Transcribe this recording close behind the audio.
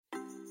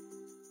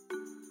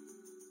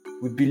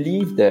we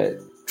believe that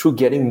through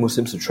getting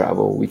Muslims to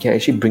travel, we can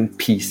actually bring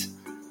peace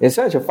in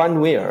such a fun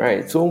way,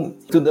 right? So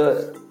to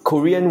the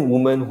Korean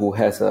woman who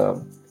has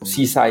a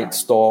seaside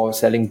store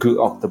selling grilled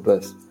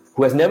octopus,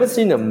 who has never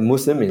seen a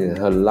Muslim in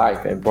her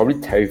life and probably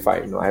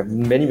terrified, I have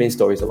many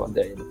stories about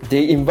that.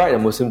 They invite a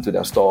Muslim to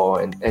their store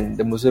and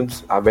the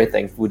Muslims are very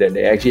thankful that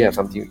they actually have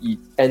something to eat.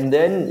 And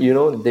then,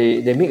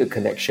 they make a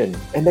connection.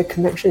 And that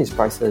connection is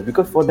priceless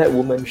because for that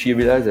woman, she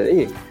realized that,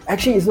 hey,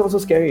 actually it's not so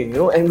scary,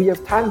 and we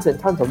have tons and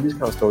tons of these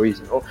kind of stories,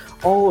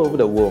 all over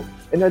the world.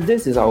 And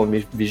this is our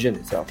vision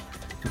itself.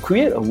 To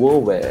create a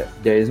world where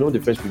there is no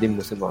difference between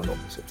Muslims and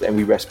non-Muslims and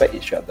we respect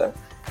each other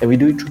and we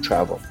do it through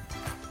travel.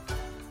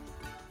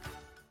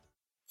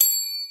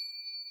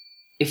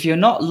 If you're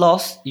not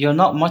lost, you're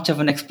not much of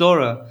an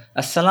explorer.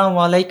 Assalamu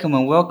alaikum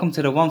and welcome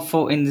to the One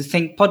Foot in the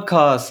Think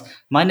podcast.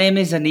 My name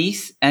is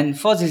Anis and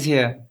Foz is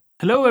here.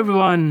 Hello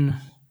everyone.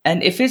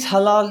 And if it's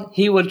halal,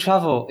 he will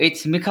travel.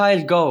 It's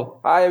Mikhail Goh.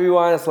 Hi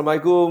everyone,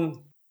 Assalamu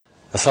alaikum.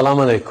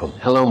 Assalamu alaikum.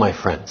 Hello my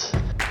friends.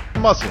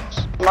 Muslim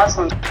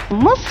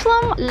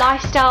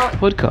lifestyle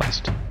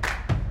Podcast.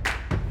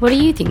 What do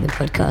you think the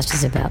podcast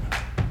is about?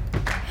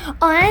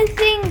 I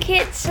think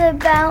it's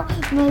about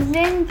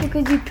Muslims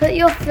because you put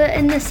your foot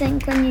in the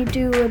sink when you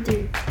do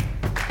wudu.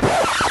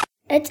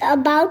 It's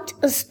about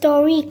a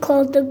story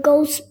called the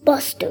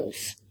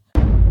Ghostbusters.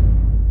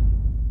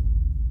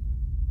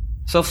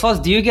 So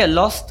Foz, do you get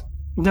lost?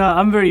 No,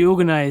 I'm very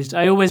organized.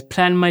 I always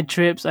plan my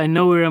trips. I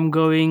know where I'm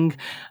going.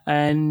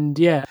 And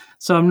yeah,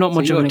 so I'm not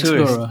much of an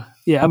explorer.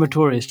 Yeah, I'm a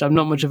tourist. I'm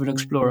not much of an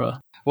explorer.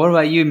 What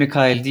about you,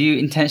 Mikhail? Do you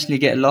intentionally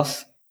get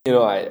lost?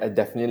 I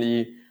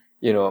definitely,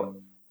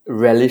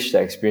 relish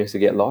the experience to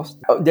get lost.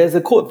 There's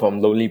a quote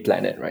from Lonely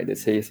Planet, right, that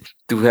says,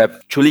 to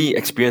have truly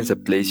experienced a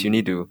place, you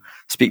need to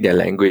speak their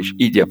language,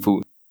 eat their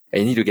food,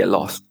 and you need to get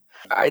lost.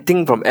 I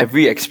think from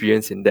every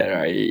experience in that,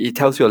 right, it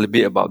tells you a little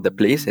bit about the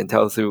place and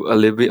tells you a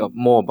little bit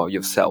more about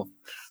yourself.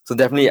 So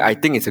definitely, I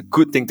think it's a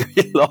good thing to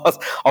be lost.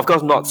 Of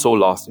course, not so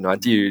lost,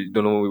 until you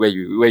don't know where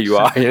you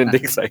are and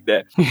things like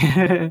that.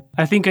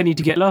 I think I need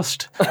to get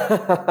lost.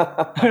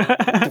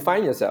 To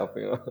find yourself,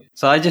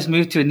 So I just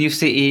moved to a new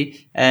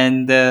city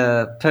and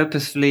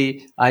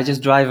purposefully I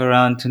just drive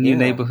around to new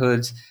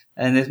neighborhoods.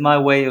 And it's my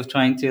way of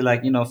trying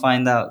to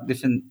find out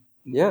different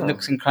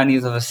nooks and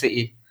crannies of a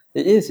city.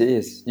 It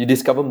is. You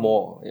discover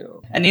more,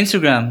 And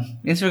Instagram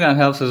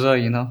helps as well,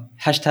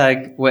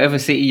 Hashtag whatever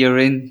city you're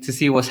in to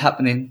see what's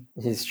happening.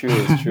 It's true.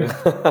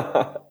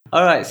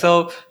 All right,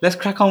 so let's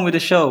crack on with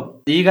the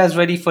show. Are you guys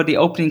ready for the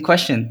opening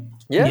question?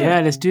 Yeah,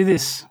 let's do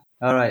this.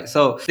 All right,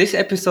 so this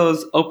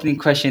episode's opening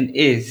question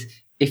is,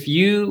 if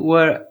you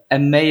were a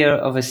mayor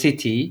of a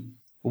city,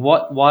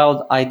 what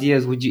wild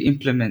ideas would you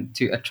implement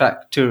to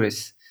attract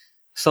tourists?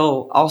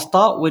 So I'll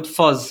start with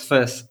Foz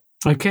first.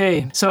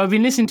 Okay, so I've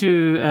been listening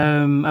to,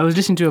 I was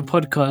listening to a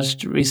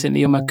podcast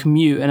recently on my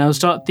commute and I was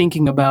start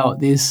thinking about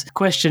this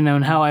question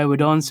and how I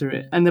would answer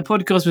it. And the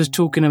podcast was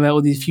talking about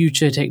all these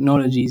future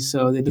technologies.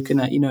 So they're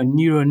looking at,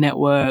 neural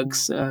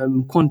networks,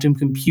 quantum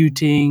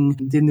computing,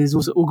 then there's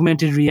also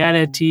augmented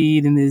reality,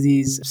 then there's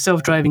these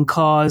self-driving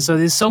cars. So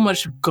there's so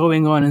much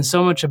going on and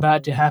so much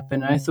about to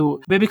happen. I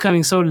thought we're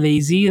becoming so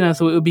lazy and I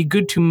thought it would be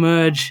good to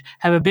merge,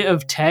 have a bit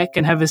of tech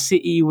and have a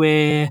city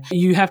where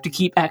you have to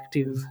keep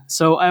active.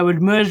 So I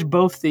would merge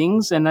both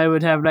things and I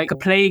would have like a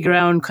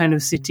playground kind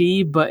of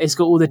city, but it's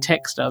got all the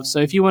tech stuff. So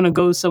if you want to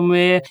go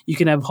somewhere, you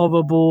can have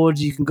hoverboards,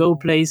 you can go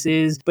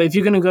places. But if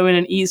you're going to go in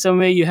and eat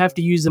somewhere, you have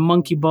to use the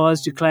monkey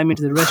bars to climb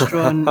into the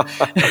restaurant.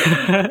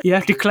 You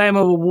have to climb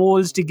over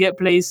walls to get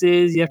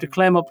places. You have to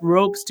climb up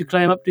ropes to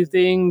climb up to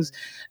things.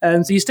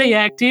 So you stay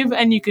active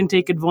and you can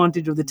take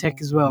advantage of the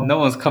tech as well. No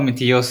one's coming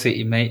to your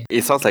city, mate.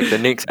 It sounds like the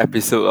next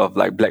episode of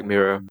Black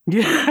Mirror.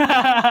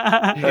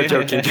 Yeah. No,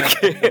 joking.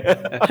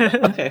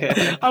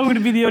 I'm going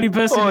to be the only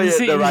person in the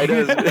city. The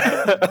riders.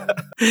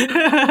 It's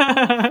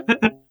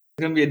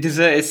going to be a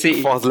deserted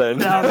city. Fosland.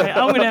 Nah, mate,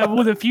 I'm going to have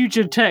all the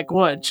future tech,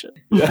 watch.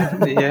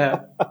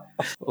 Yeah.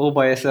 All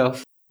by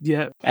yourself.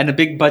 Yeah. And a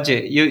big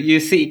budget.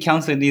 Your city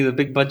council needs a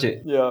big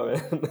budget. Yeah,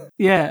 man.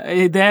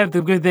 Yeah,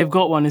 they've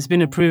got one. It's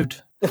been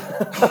approved.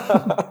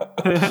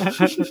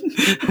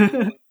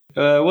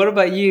 What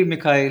about you,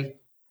 Mikhail?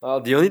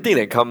 The only thing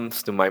that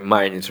comes to my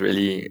mind is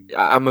really,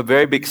 I'm a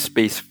very big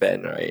space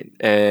fan, right?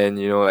 And,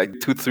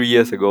 2-3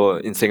 years ago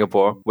in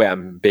Singapore, where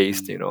I'm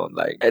based,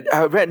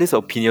 I read this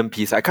opinion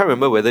piece. I can't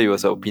remember whether it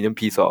was an opinion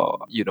piece or,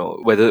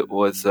 whether it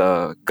was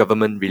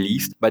government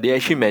released, but they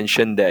actually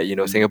mentioned that,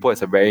 Singapore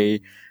is a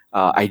very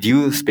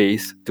ideal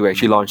space to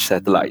actually launch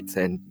satellites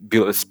and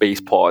build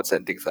spaceports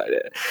and things like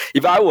that.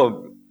 If I were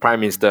Prime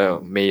Minister,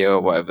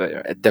 Mayor,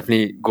 whatever, I'd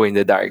definitely go in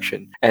that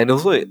direction. And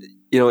also,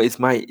 it's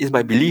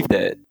my belief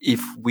that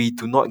if we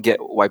do not get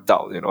wiped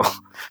out,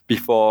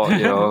 before,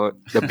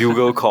 the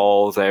bugle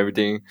calls and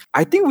everything,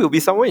 I think we'll be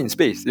somewhere in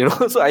space,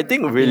 So I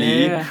think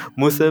really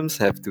Muslims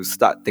have to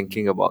start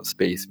thinking about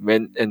space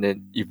when in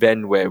an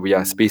event where we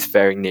are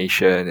spacefaring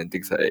nation and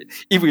things like that.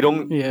 If we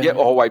don't get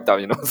all wiped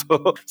out,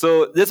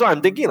 So that's what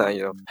I'm thinking,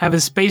 Have a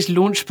space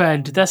launch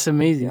pad. That's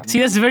amazing. See,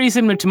 that's very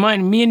similar to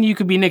mine. Me and you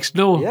could be next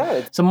door.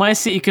 Yeah. So my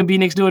city can be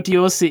next door to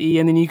your city,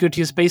 and then you go to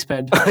your space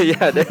pad.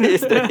 Yeah, that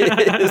is.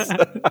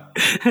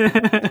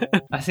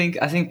 I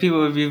think people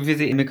will be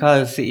visiting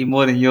Mikhail's city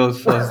more than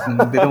yours first. And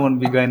they don't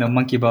want to be going on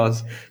monkey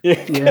bars.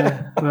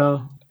 Yeah,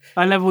 well,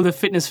 I'll have all the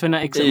fitness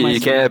fanatics at my You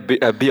city. can have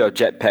a bit of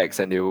jetpacks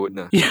and they would.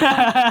 No?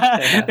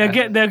 Yeah,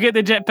 they'll get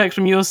the jetpacks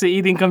from your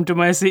city, then come to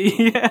my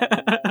city.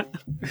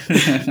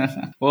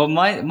 Well,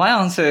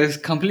 my answer is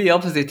completely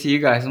opposite to you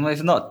guys.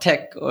 It's not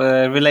tech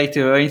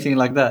related or anything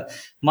like that.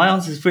 My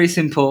answer is pretty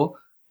simple.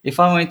 If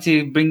I want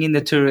to bring in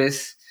the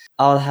tourists,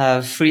 I'll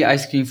have free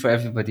ice cream for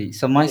everybody.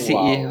 So my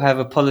city have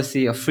a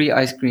policy of free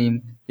ice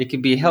cream. It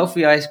can be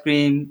healthy ice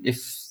cream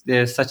if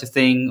there's such a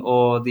thing,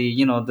 or the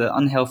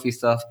unhealthy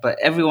stuff. But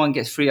everyone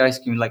gets free ice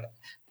cream. Like,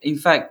 in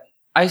fact,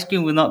 ice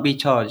cream will not be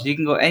charged. You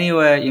can go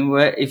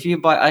anywhere. If you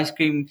buy ice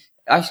cream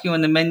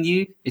on the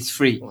menu, it's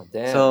free. Oh,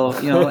 damn. So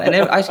and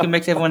ice cream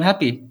makes everyone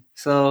happy.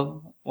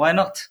 So why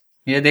not?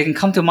 Yeah, they can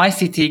come to my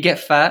city, get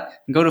fat,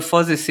 go to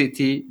Foz's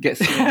city, get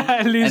slim,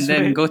 and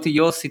then go to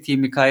your city,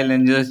 Mikhail,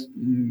 and just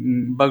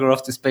bugger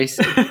off to space.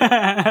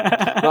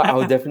 No,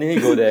 I'll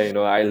definitely go there.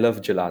 I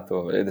love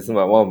gelato. It's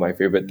one of my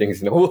favorite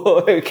things.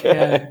 Okay.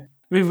 Yeah.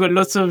 We've got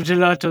lots of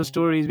gelato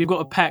stories. We've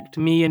got a pact,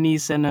 me,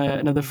 Anis, and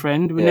another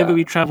friend. Whenever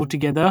we travel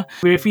together,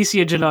 where if we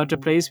see a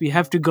gelato place, we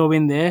have to go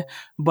in there,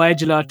 buy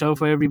gelato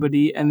for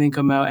everybody, and then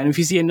come out. And if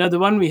you see another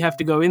one, we have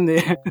to go in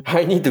there.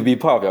 I need to be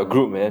part of your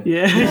group, man.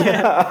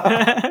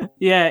 Yeah.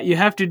 Yeah, you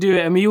have to do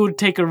it. And we all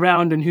take a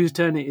round on whose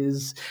turn it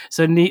is.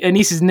 So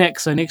Anis is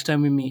next, so next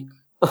time we meet.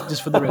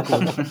 Just for the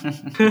record.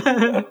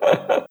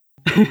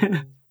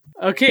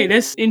 Okay,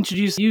 let's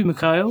introduce you,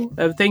 Mikhail.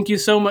 Thank you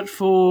so much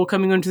for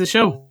coming onto the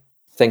show.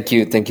 Thank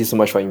you so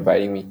much for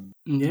inviting me.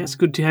 Yeah, it's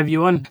good to have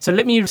you on. So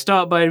let me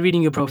start by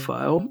reading your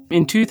profile.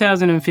 In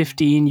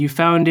 2015, you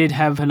founded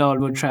Have Halal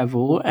World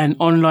Travel, an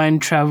online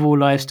travel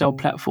lifestyle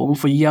platform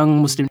for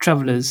young Muslim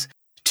travelers.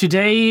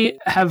 Today,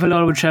 Have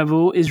Halal World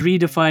Travel is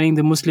redefining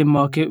the Muslim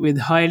market with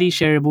highly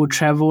shareable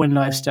travel and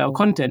lifestyle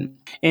content.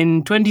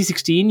 In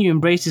 2016, you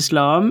embraced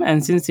Islam,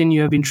 and since then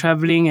you have been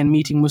traveling and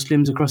meeting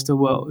Muslims across the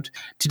world.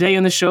 Today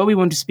on the show, we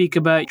want to speak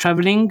about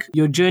traveling,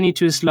 your journey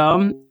to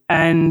Islam,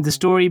 and the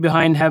story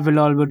behind Have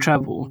Halal World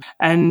Travel.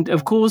 And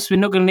of course, we're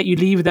not going to let you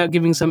leave without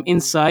giving some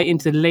insight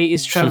into the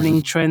latest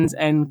traveling trends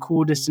and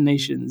cool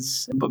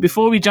destinations. But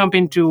before we jump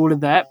into all of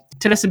that,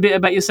 tell us a bit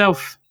about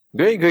yourself.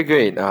 Great.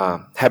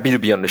 Happy to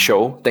be on the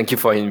show. Thank you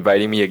for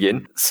inviting me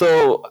again.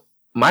 So,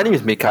 my name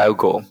is Mikhail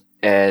Goh,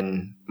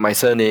 and my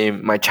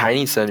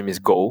Chinese surname is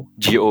Goh,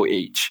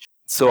 Goh.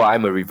 So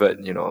I'm a revert,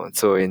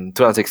 So in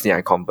 2016,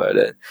 I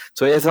converted.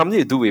 So it has something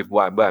to do with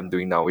what I'm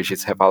doing now, which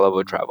is Have Halal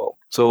World Travel.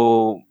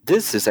 So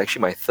this is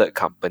actually my third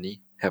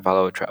company, Have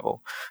Halal World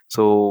Travel.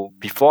 So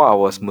before I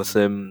was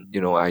Muslim,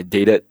 I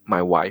dated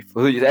my wife.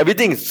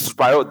 Everything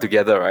spiraled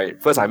together,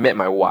 right? First, I met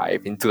my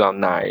wife in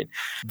 2009.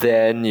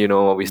 Then,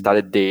 we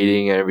started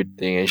dating and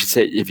everything. And she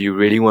said, if you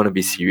really want to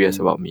be serious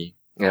about me,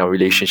 our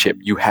relationship,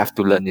 you have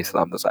to learn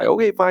Islam. I was like,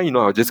 okay, fine,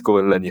 I'll just go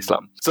and learn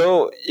Islam.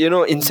 So,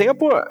 in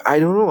Singapore, I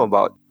don't know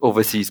about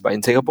overseas, but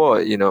in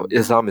Singapore,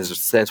 Islam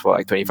stands for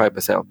like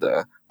 25% of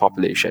the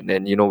population.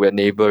 And, we're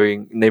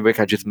neighboring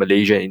countries,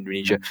 Malaysia and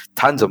Indonesia,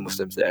 tons of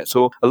Muslims there.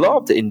 So a lot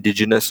of the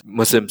indigenous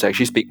Muslims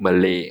actually speak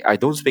Malay. I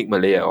don't speak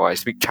Malay at all. I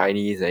speak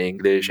Chinese and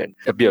English and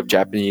a bit of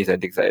Japanese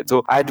and things like that.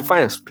 So I had to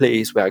find a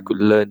place where I could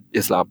learn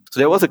Islam. So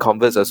there was a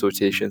Converts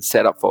Association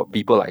set up for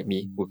people like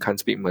me who can't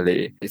speak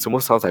Malay. It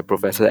almost sounds like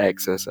Professor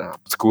X's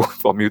school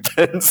for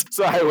mutants.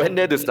 So I went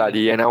there to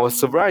study and I was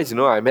surprised,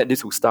 I met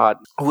this Ustad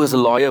who was a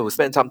lawyer who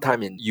spent some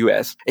time in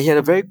US, and he had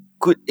a very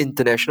good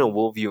international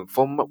worldview.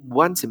 For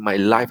once in my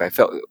life, I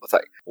felt it was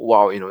like,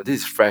 wow,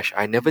 this is fresh.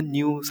 I never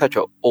knew such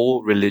an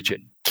old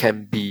religion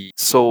can be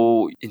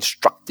so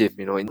instructive,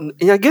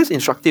 I guess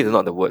instructive is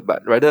not the word,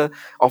 but rather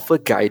offer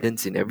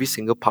guidance in every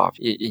single part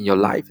in your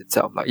life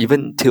itself, like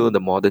even till the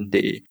modern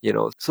day,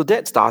 So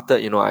that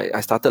started, I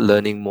started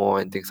learning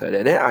more and things like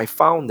that. Then I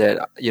found that,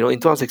 in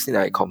 2016,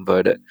 I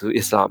converted to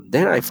Islam.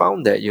 Then I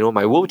found that,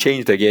 my world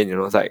changed again,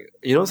 It's like,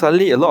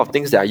 suddenly a lot of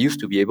things that I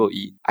used to be able to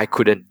eat, I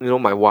couldn't.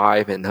 My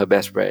wife and her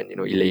best friend,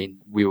 Elaine,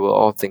 we were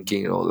all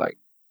thinking,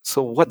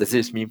 so what does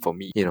this mean for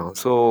me?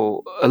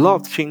 So a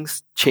lot of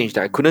things changed.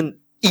 I couldn't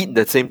eat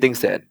the same things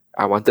that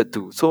I wanted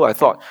to. So I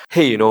thought,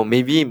 hey,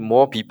 maybe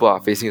more people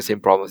are facing the same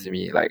problems as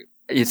me. Like,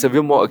 it's a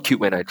bit more acute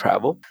when I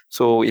travel.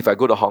 So if I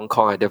go to Hong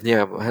Kong, I definitely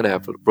have to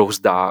have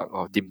roast duck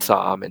or dim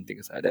sum and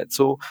things like that.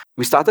 So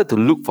we started to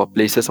look for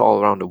places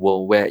all around the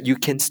world where you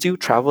can still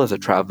travel as a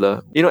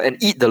traveler,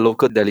 and eat the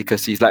local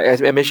delicacies. Like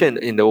as I mentioned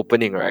in the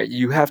opening, right?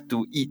 You have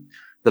to eat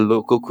the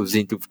local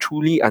cuisine, to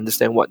truly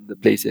understand what the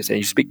place is, and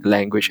you speak the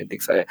language and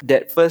things like that.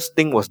 That first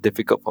thing was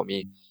difficult for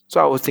me.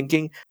 So I was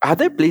thinking, are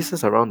there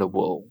places around the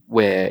world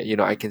where,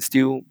 I can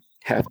still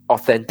have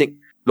authentic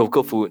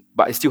local food,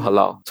 but it's still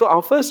halal? So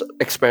our first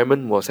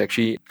experiment was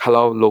actually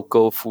halal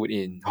local food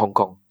in Hong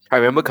Kong. I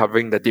remember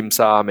covering the dim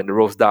sum and the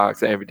roast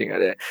ducks and everything like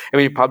that.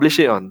 And we published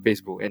it on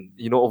Facebook,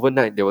 and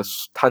overnight there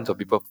was tons of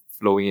people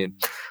flowing in.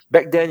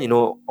 Back then,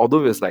 although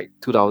it was like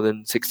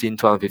 2016,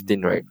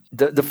 2015, right?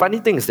 The funny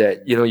thing is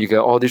that, you get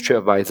all these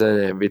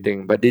TripAdvisor and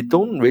everything, but they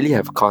don't really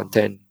have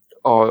content,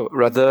 or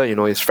rather,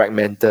 it's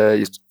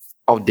fragmented, it's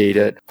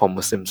outdated for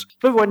Muslims.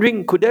 We're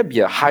wondering, could there be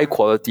a high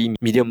quality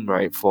medium,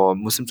 right, for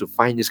Muslims to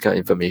find this kind of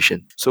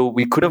information? So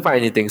we couldn't find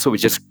anything, so we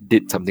just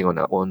did something on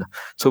our own.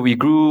 So we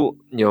grew,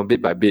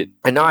 bit by bit.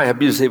 And now I'm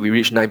happy to say we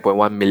reached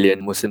 9.1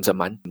 million Muslims a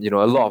month. A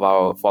lot of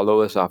our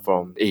followers are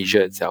from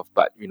Asia itself,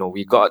 but,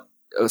 we got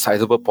a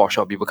sizable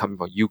portion of people coming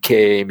from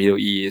UK, Middle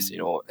East,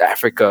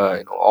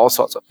 Africa, all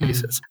sorts of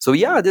places. So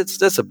yeah,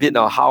 that's a bit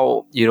of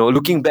how,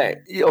 looking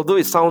back, although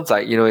it sounds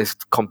like, it's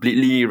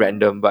completely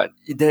random, but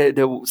there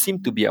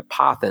seemed to be a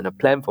path and a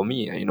plan for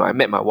me. I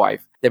met my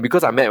wife. Then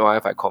because I met my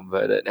wife, I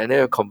converted. And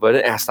then I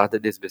converted and I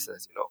started this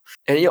business,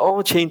 And it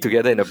all chained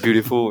together in a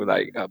beautiful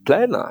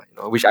plan,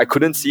 which I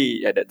couldn't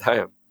see at that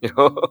time,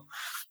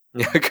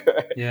 Yeah,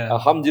 correct. Yeah.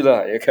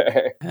 Alhamdulillah, yeah,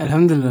 correct.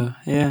 Alhamdulillah,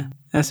 yeah.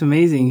 That's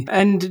amazing.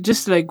 And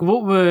just like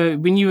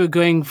when you were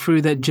going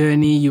through that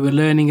journey, you were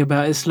learning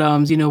about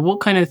Islam, what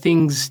kind of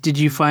things did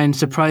you find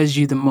surprised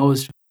you the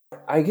most?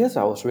 I guess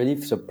I was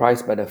really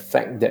surprised by the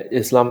fact that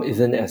Islam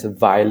isn't as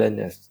violent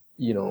as,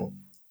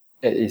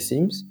 it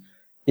seems.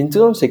 In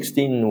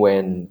 2016,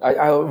 when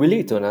I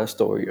relate to another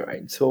story,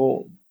 right?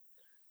 So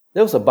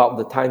that was about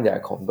the time that I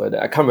converted.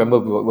 I can't remember,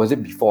 was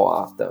it before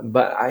or after?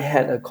 But I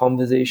had a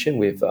conversation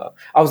with,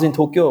 I was in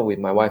Tokyo with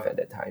my wife at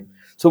that time.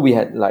 So we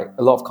had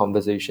a lot of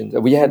conversations.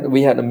 We had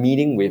a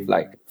meeting with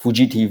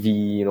Fuji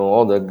TV,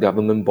 all the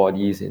government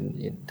bodies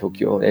in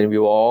Tokyo. And we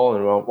were all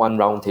around one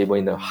round table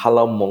in a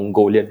halal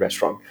Mongolian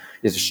restaurant.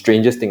 It's the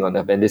strangest thing on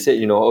earth. And they said,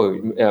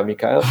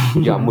 Mikhail,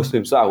 you are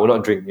Muslim, so I will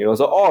not drink.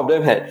 So all of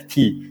them had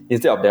tea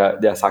instead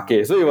of their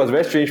sake. So it was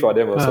very strange for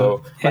them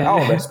also. But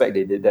out of respect,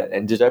 they did that.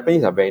 And the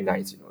Japanese are very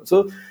nice,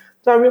 So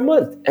I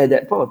remember at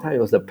that point of time,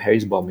 it was the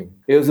Paris bombing.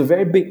 It was a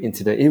very big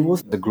incident. It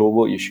was the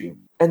global issue.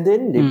 And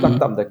then they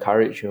plucked up the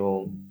courage,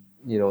 in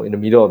the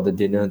middle of the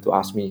dinner to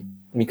ask me,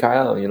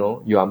 Mikhail,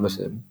 you are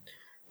Muslim.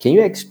 Can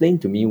you explain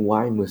to me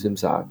why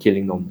Muslims are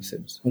killing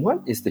non-Muslims?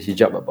 What is the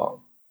hijab about?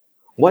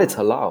 What is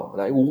halal?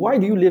 Why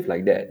do you live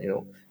like that?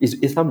 Is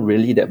Islam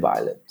really that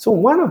violent? So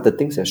one of the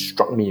things that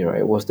struck me,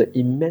 right, was the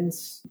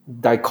immense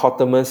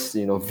dichotomous,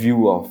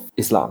 view of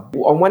Islam.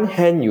 On one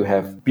hand, you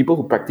have people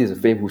who practice the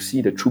faith, who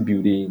see the true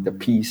beauty, the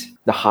peace,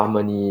 the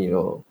harmony,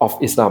 of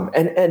Islam.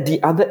 And at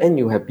the other end,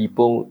 you have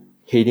people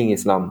hating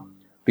Islam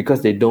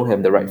because they don't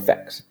have the right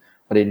facts,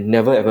 or they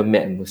never ever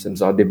met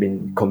Muslims, or they've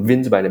been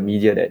convinced by the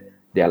media that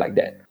they are like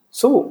that.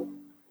 So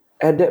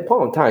at that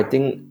point of time, I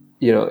think,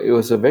 it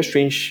was a very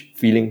strange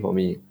feeling for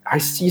me. I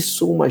see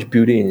so much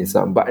beauty in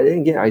Islam, but then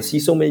again, I see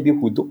so many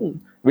people who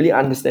don't really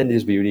understand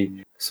this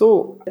beauty.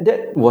 So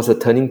that was a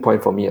turning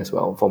point for me as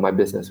well, for my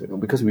business,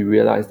 because we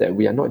realized that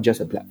we are not just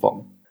a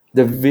platform.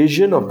 The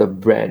vision of the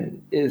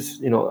brand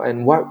is,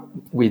 and what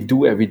we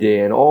do every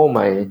day, and all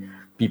my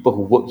people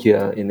who work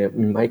here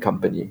in my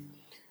company,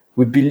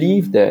 we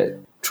believe that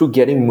through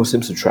getting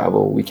Muslims to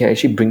travel, we can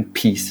actually bring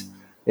peace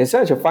in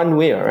such a fun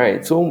way,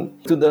 right? So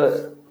to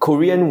the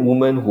Korean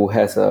woman who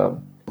has a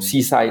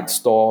seaside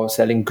store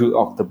selling grilled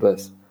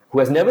octopus, who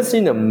has never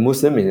seen a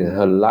Muslim in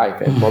her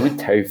life and probably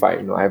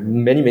terrified, I have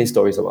many, many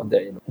stories about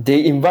that.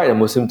 They invite a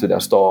Muslim to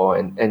their store,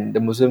 and the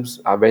Muslims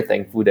are very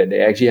thankful that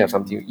they actually have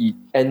something to eat.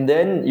 And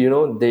then,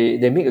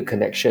 they make a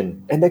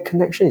connection. And that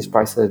connection is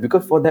priceless,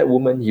 because for that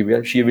woman,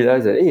 she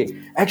realized that, hey,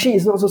 actually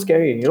it's not so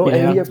scary,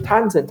 And we have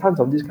tons and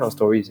tons of these kind of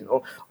stories,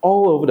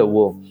 all over the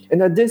world.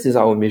 And that this is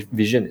our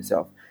vision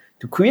itself,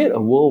 to create a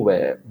world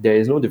where there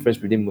is no difference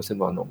between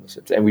Muslims or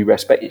non-Muslims, and we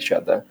respect each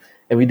other,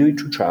 and we do it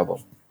through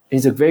travel.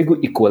 It's a very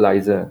good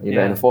equalizer, and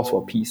a force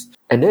for peace.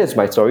 And that's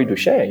my story to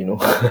share,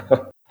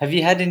 Have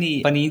you had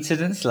any funny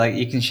incidents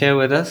you can share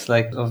with us?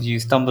 Of you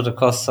stumbled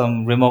across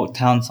some remote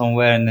town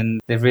somewhere and then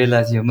they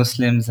realized you're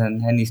Muslims,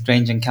 and any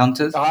strange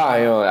encounters?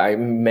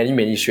 Many,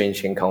 many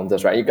strange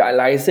encounters, right? Like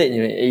I said,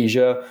 in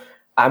Asia,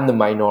 I'm the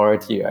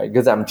minority, right?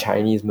 Because I'm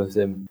Chinese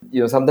Muslim.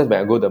 Sometimes when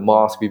I go to the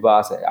mosque, people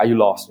ask, are you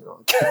lost?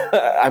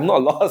 I'm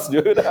not lost,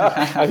 dude.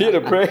 I'm here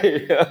to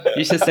pray.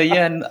 You should say,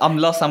 I'm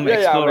lost, I'm an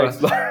explorer.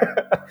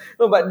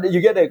 No, but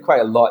you get that quite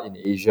a lot in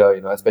Asia,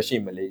 especially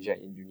in Malaysia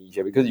and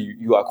Indonesia, because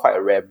you are quite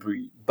a rare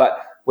breed. But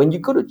when you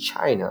go to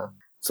China,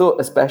 so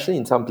especially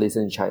in some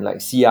places in China, like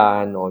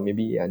Xi'an or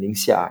maybe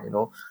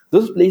Ningxia,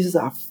 those places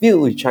are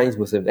filled with Chinese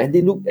Muslims, and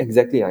they look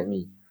exactly like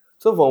me.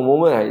 So for a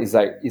moment,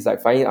 it's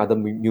like finding other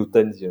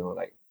mutants, you're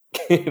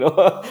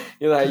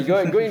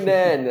going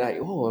there and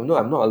oh no,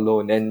 I'm not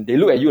alone. And they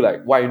look at you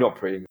like, why are you not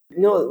praying?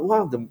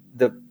 One of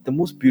the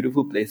most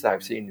beautiful places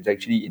I've seen is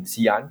actually in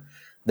Xi'an,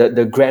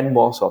 the Grand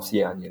Mosque of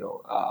Xi'an.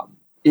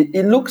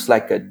 it looks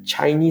like a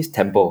Chinese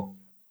temple.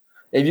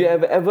 If you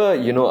have ever,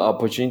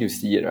 opportunity to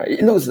see it, right?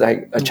 It looks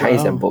like a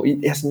Chinese temple.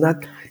 It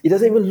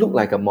doesn't even look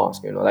like a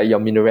mosque, like your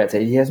minarets.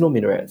 It has no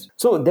minarets.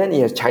 So then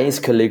it has Chinese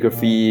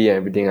calligraphy and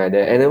everything like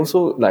that. And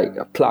also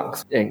like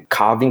plaques and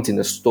carvings in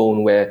the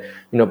stone where,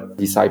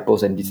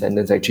 disciples and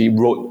descendants actually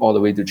wrote all the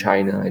way to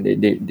China and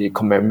they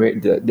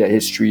commemorate their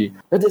history.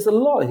 But there's a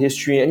lot of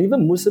history, and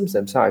even Muslims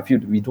themselves, I feel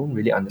we don't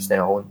really understand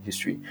our own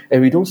history.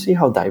 And we don't see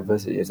how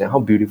diverse it is and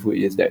how beautiful it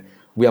is that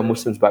we are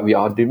Muslims, but we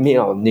are made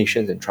out of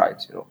nations and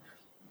tribes,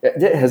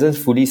 That hasn't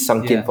fully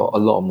sunk in for a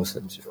lot of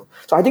Muslims,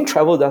 So I think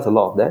travel does a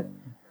lot of that.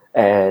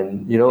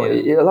 And,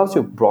 it allows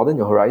you to broaden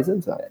your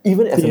horizons,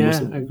 even as a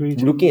Muslim,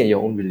 looking at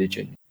your own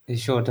religion. It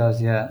sure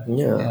does, yeah.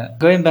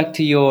 Going back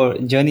to your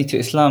journey to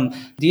Islam,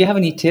 do you have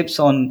any tips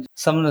on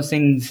some of the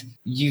things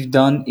you've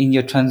done in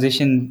your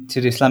transition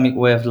to the Islamic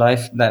way of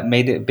life that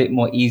made it a bit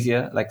more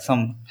easier? Like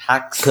some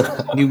hacks,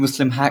 new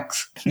Muslim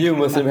hacks? New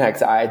Muslim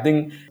hacks. I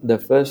think the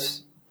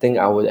first thing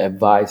I would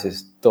advise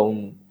is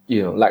don't,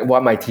 like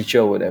what my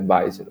teacher would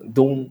advise,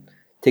 don't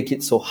take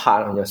it so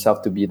hard on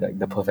yourself to be like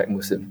the perfect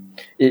Muslim.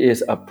 It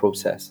is a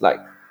process. Like,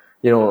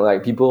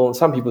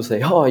 some people say,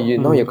 now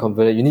you're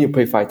converted, you need to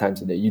pray 5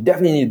 times a day. You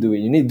definitely need to do it.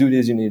 You need to do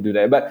this, you need to do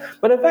that. But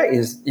the fact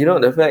is,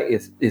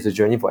 it's a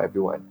journey for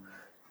everyone.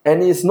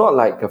 And it's not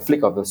like a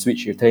flick of the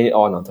switch, you turn it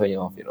on or turn it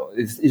off,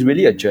 It's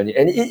really a journey.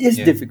 And it is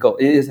difficult.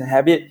 It is a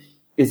habit,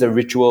 it's a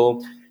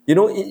ritual. It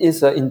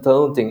is an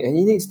internal thing, and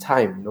it needs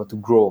time, to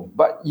grow.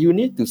 But you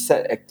need to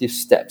set active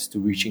steps to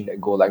reaching that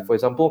goal. Like, for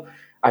example,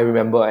 I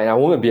remember, and I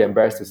won't be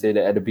embarrassed to say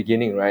that at the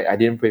beginning, right, I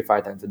didn't pray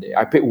 5 times a day.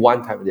 I prayed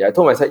 1 time a day. I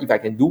told myself, if I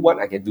can do 1,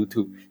 I can do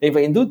 2. And if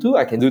I can do 2,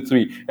 I can do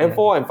 3. And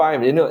 4 and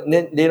 5, and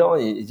then later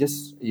on, it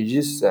just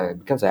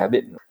becomes a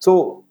habit.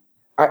 So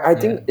I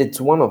think it's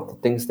one of the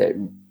things that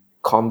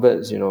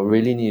converts,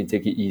 really need to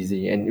take it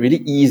easy. And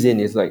really ease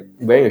in is like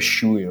wearing a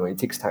shoe, it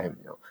takes time,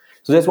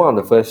 So that's one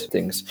of the first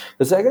things.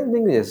 The second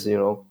thing is, there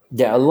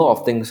are a lot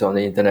of things on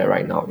the internet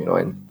right now,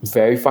 and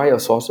verify your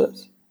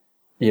sources.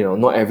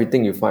 Not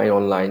everything you find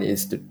online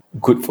is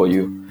good for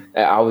you.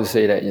 I would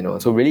say that,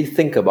 so really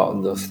think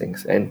about those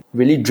things and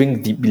really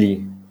drink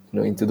deeply,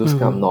 into those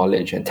kind of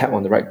knowledge and tap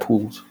on the right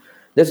pools.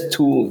 That's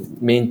 2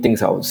 main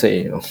things I would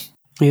say,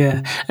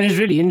 Yeah, and it's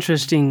really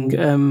interesting,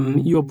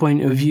 your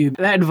point of view.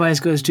 That advice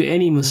goes to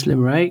any Muslim,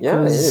 right?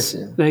 Yeah, it is.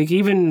 Yeah. Like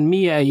even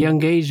me at a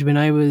young age, when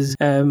I was,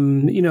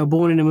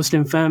 born in a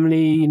Muslim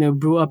family,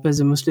 brought up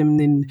as a Muslim,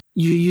 then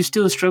you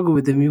still struggle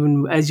with them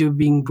even as you're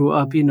being brought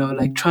up,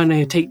 like trying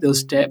to take those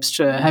steps,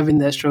 having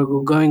that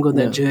struggle, going on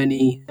that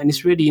journey. And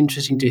it's really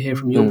interesting to hear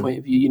from your point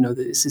of view, that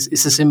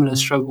it's a similar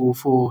struggle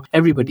for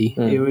everybody.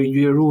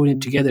 You're all in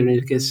it together, and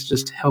it's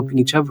just helping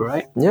each other,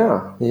 right?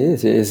 Yeah, it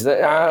is. It is.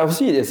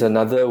 Obviously, it's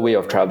another way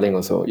of traveling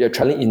also. You're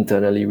traveling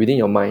internally within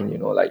your mind,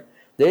 like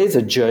there is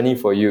a journey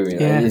for you,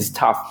 and it's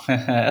tough.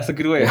 That's a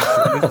good way.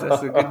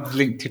 That's a good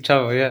link to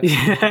travel, yeah.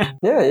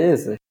 Yeah, it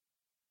is.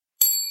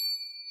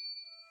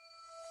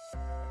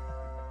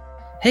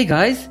 Hey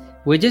guys,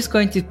 we're just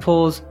going to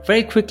pause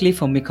very quickly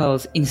for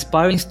Mikhail's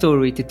inspiring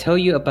story to tell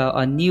you about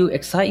our new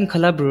exciting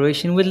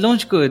collaboration with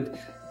LaunchGood.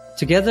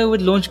 Together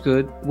with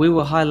LaunchGood, we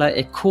will highlight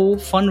a cool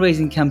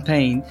fundraising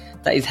campaign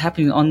that is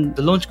happening on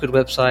the LaunchGood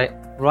website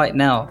right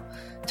now.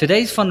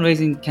 Today's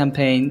fundraising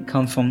campaign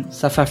comes from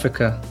South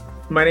Africa.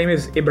 My name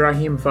is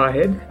Ibrahim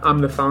Fahid. I'm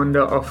the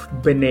founder of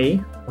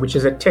Benay, which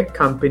is a tech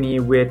company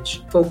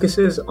which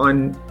focuses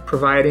on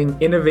providing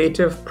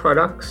innovative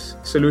products,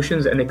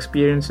 solutions, and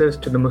experiences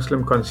to the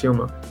Muslim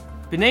consumer.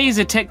 Benay is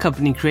a tech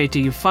company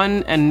creating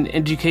fun and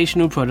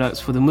educational products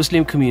for the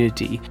Muslim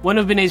community. One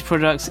of Benay's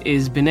products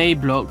is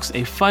Benay Blocks,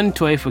 a fun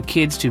toy for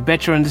kids to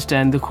better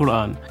understand the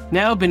Quran.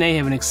 Now Benay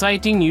have an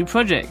exciting new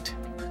project.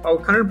 Our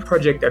current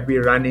project that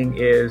we're running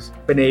is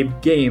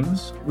Benay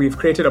Games. We've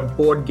created a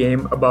board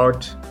game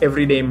about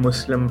everyday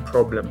Muslim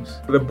problems.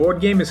 The board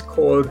game is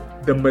called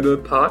The Middle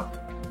Path.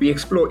 We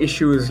explore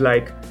issues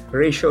like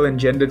racial and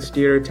gendered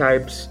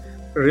stereotypes,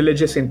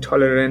 religious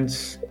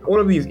intolerance, all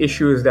of these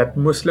issues that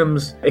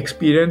Muslims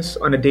experience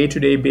on a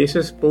day-to-day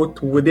basis, both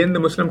within the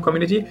Muslim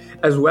community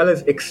as well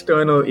as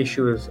external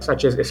issues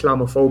such as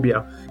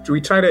Islamophobia. So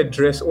we try to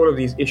address all of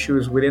these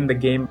issues within the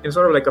game in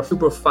sort of like a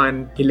super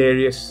fun,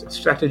 hilarious,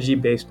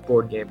 strategy-based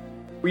board game.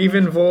 We've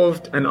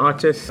involved an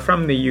artist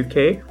from the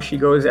UK. She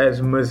goes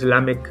as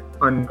Muslamic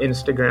on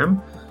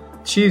Instagram.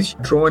 She's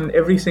drawn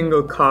every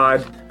single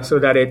card so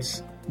that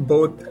it's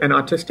both an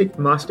artistic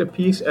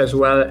masterpiece as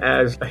well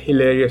as a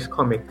hilarious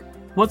comic.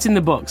 What's in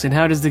the box and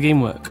how does the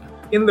game work?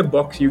 In the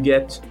box, you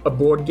get a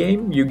board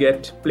game, you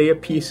get player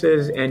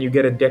pieces, and you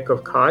get a deck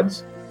of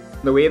cards.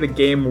 The way the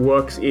game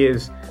works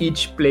is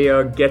each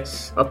player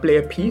gets a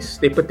player piece.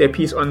 They put their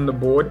piece on the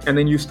board and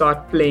then you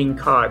start playing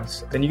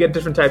cards. Then you get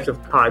different types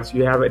of cards.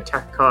 You have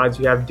attack cards,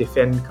 you have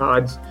defend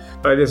cards.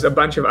 There's a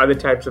bunch of other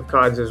types of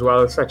cards as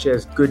well, such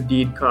as good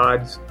deed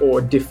cards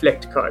or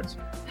deflect cards.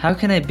 How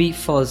can I beat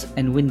Foz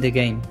and win the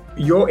game?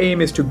 Your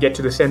aim is to get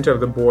to the center of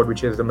the board,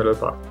 which is the middle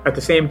part. At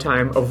the same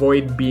time,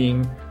 avoid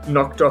being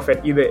knocked off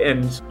at either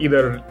ends,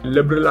 either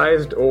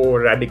liberalized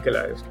or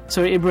radicalized.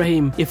 So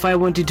Ibrahim, if I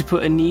wanted to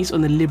put Anis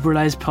on the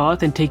liberalized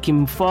path and take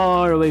him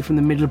far away from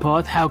the middle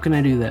path, how can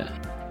I do that?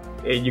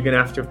 You're going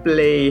to have to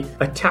play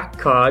attack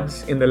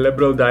cards in the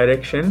liberal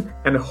direction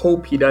and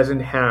hope he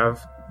doesn't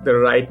have the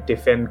right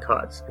defend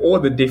cards or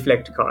the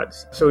deflect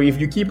cards. So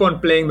if you keep on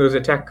playing those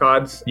attack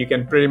cards, you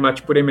can pretty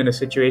much put him in a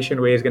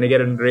situation where he's going to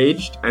get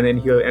enraged and then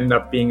he'll end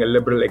up being a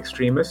liberal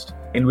extremist,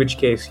 in which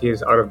case he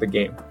is out of the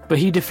game. But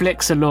he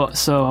deflects a lot,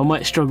 so I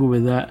might struggle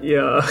with that.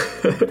 Yeah.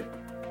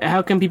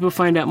 How can people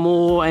find out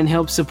more and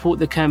help support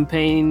the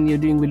campaign you're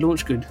doing with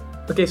LaunchGood?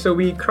 Okay, so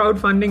we're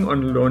crowdfunding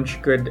on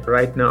LaunchGood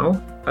right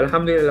now.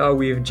 Alhamdulillah,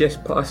 we've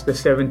just passed the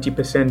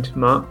 70%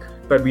 mark,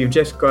 but we've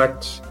just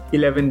got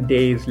 11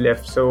 days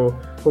left. So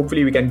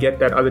hopefully we can get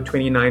that other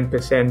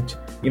 29%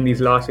 in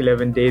these last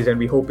 11 days, and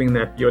we're hoping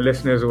that your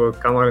listeners will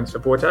come out and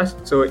support us.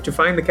 So to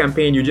find the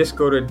campaign, you just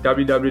go to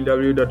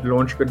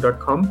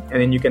www.launchgood.com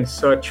and then you can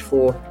search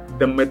for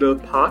The Middle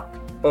Path.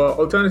 Or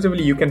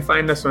alternatively, you can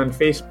find us on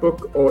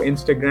Facebook or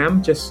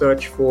Instagram. Just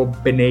search for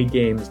Binay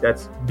Games.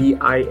 That's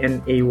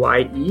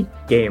BINAYE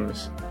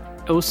Games.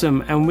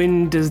 Awesome. And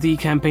when does the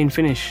campaign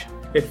finish?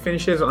 It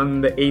finishes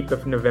on the 8th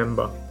of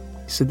November.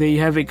 So there you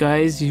have it,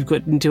 guys. You've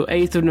got until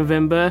 8th of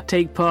November.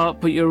 Take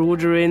part, put your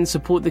order in,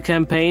 support the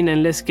campaign,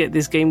 and let's get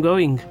this game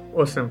going.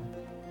 Awesome.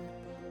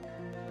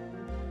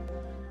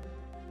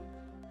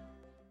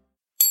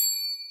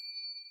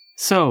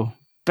 So,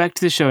 back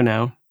to the show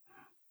now.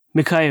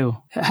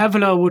 Mikhail, Have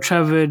Halal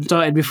Travel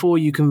started before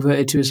you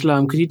converted to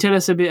Islam. Could you tell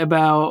us a bit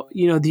about,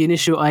 the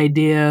initial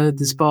idea,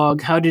 the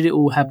spark? How did it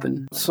all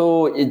happen?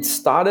 So it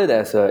started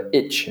as a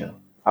itch,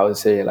 I would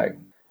say. Like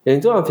in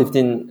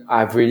 2015,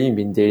 I've really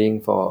been dating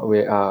for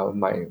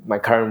my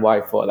current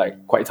wife for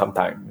like quite some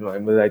time. I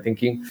was like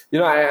thinking,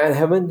 I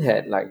haven't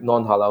had like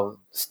non-halal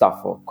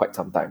stuff for quite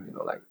some time.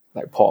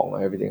 Like pork or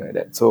everything like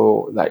that.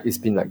 So like it's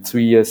been like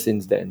 3 years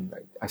since then.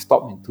 Like I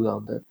stopped in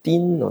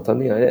 2013 or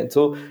something like that.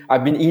 So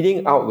I've been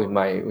eating out with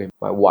my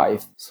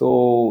wife.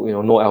 So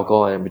no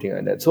alcohol and everything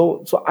like that.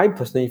 So I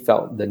personally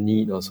felt the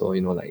need also.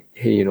 Like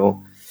hey,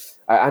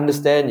 I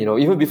understand.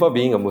 Even before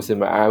being a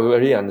Muslim, I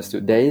already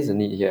understood there is a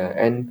need here.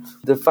 And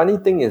the funny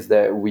thing is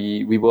that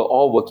we were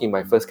all working in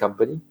my first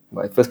company.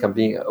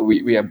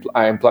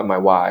 I employed my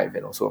wife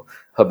and also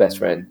her best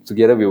friend.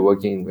 Together we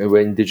were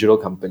in digital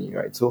company,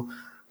 right? So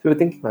we were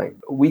thinking like,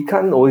 we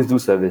can't always do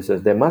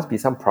services. There must be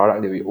some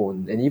product that we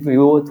own. And if we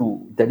were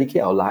to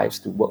dedicate our lives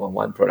to work on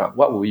one product,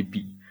 what would it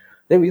be?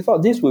 Then we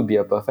thought this would be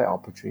a perfect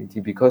opportunity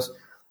because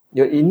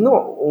it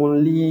not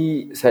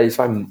only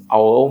satisfies our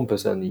own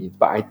personal needs,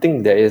 but I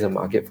think there is a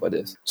market for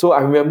this. So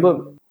I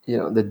remember,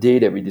 the day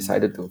that we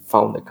decided to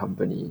found the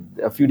company,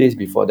 a few days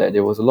before that,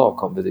 there was a lot of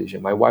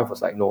conversation. My wife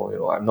was like, no,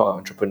 I'm not an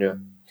entrepreneur.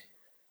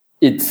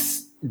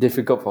 It's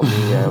difficult for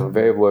me. I'm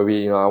very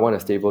worried. I want a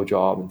stable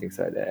job and things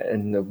like that.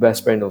 And the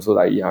best friend also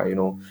like,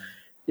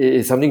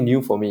 it's something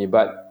new for me.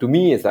 But to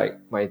me, it's like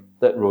my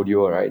third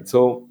rodeo, right?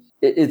 So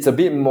it's a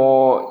bit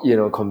more,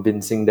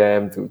 convincing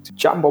them to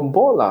jump on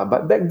board lah.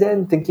 But back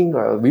then, thinking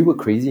we were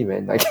crazy,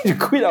 man. Like to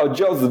quit our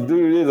jobs to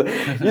do this,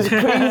 it's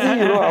crazy.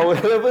 I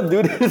would never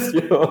do this,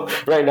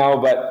 right now.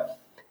 But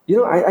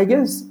I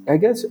guess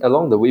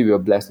along the way we were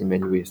blessed in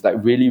many ways, like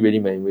really, really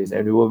many ways.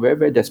 And we were very,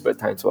 very desperate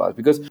times for us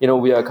because,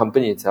 we are a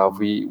company itself.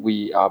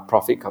 We are a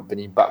profit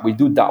company, but we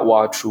do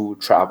da'wah through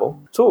travel.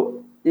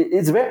 So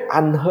it's very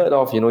unheard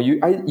of,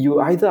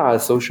 you either are a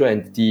social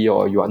entity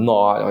or you are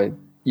not, or,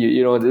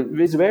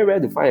 it's very rare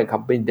to find a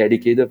company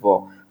dedicated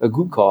for a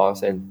good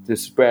cause and the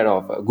spread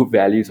of good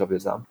values of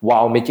Islam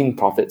while making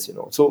profits,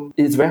 So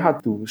it's very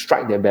hard to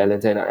strike that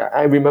balance. And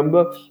I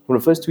remember for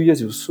the first 2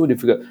 years, it was so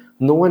difficult.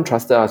 No one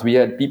trusted us. We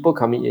had people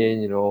coming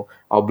in,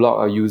 our blog,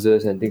 our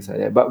users and things like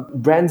that.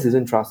 But brands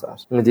didn't trust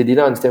us. They didn't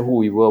understand who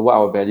we were, what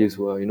our values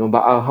were,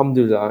 But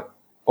alhamdulillah,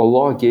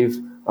 Allah gave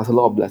us a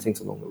lot of blessings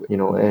along the way,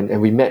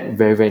 and we met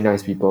very, very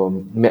nice people,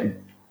 met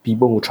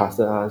people who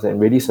trusted us and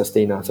really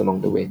sustained us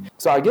along the way.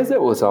 So I guess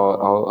that was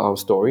our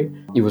story.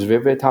 It was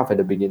very, very tough at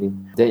the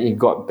beginning. Then it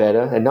got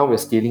better, and now we're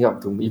scaling up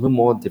to even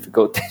more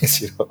difficult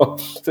things,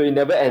 So it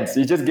never ends.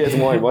 It just gets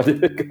more and more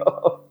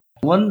difficult.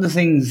 One of the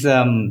things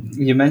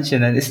you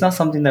mentioned, and it's not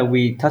something that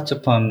we touch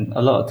upon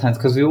a lot of times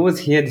because we always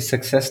hear the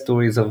success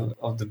stories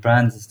of the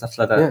brands and stuff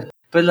like that. Yeah.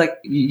 But like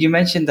you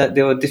mentioned that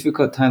there were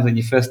difficult times when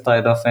you first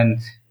started off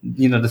and,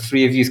 the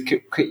three of you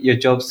quit your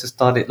jobs to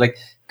start it. Like,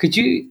 could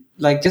you,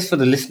 just for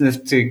the listeners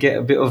to get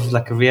a bit of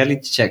like a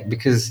reality check,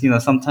 because,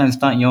 sometimes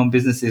starting your own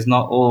business is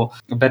not all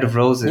a bed of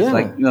roses.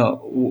 Yeah.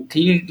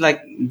 Can you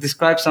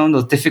describe some of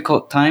those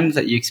difficult times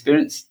that you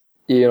experienced?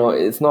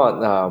 It's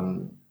not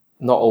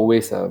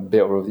always a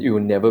bed of roses. It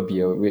will never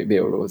be a bed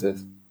of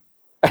roses.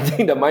 I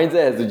think the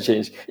mindset has to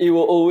change. It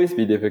will always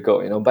be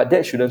difficult, but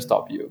that shouldn't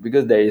stop you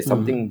because there is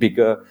something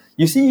bigger.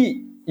 You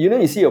see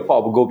a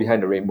pot of gold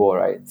behind the rainbow,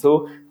 right?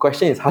 So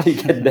question is, how do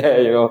you get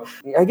there,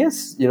 I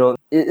guess,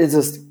 it's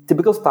a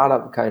typical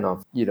startup kind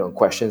of,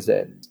 questions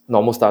that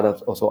normal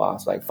startups also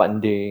ask, like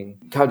funding,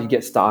 how do you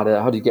get started,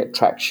 how do you get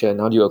traction,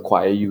 how do you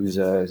acquire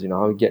users,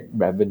 how do you get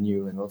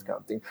revenue and those kind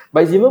of things.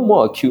 But it's even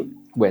more acute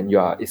when you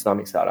are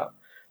Islamic startup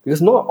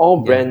because not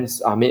all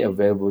brands are made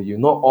available.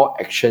 Not all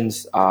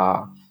actions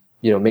are,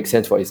 make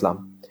sense for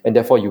Islam. And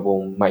therefore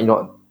might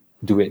not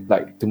do it.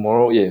 Like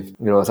tomorrow, if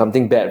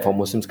something bad for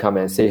Muslims come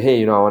and say,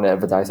 hey, I want to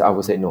advertise, I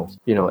will say no.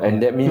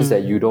 And that means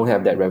that you don't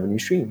have that revenue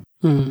stream.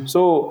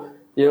 So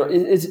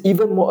it's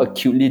even more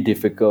acutely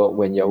difficult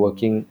when you're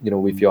working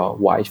with your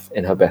wife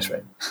and her best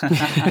friend.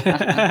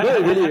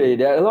 No, really,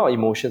 there are a lot of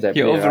emotions at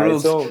play,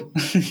 right? So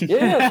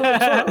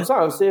so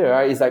I would say,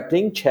 right, it's like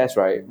playing chess,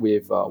 right,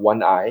 with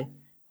one eye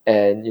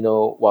and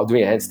while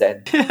doing a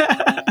handstand.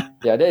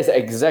 Yeah, that is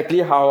exactly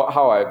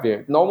how I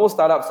feel. Normal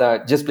startups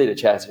just play the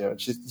chess,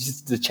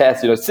 just the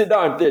chess, sit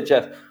down and play the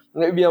chess.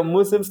 Like be a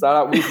Muslim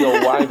startup with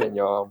your wife and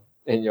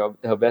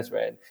her best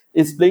friend.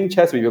 It's playing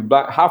chess with your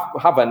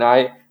half an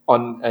eye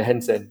on a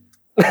handstand.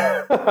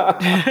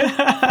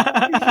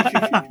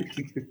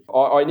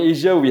 or in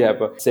Asia, we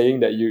have a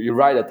saying that you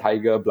ride a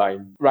tiger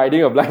blind,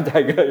 riding a blind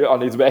tiger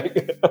on his back.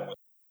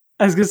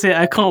 I was gonna say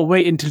I can't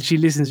wait until she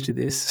listens to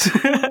this.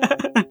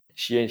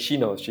 She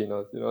knows.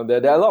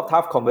 There are a lot of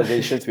tough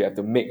conversations we have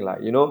to make,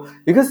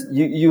 because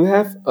you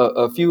have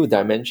a few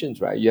dimensions,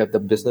 right? You have the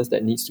business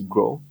that needs to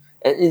grow,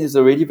 and it is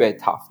already very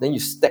tough. Then you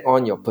stack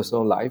on your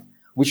personal life,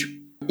 which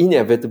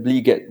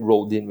inevitably get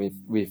rolled in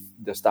with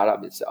the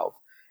startup itself.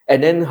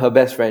 And then her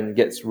best friend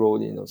gets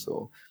rolled in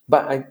also.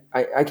 But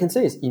I can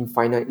say it's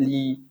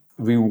infinitely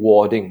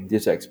rewarding,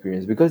 this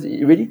experience, because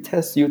it really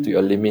tests you to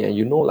your limit,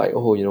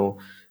 and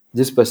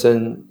this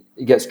person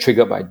gets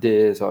triggered by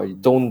this, or you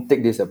don't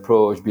take this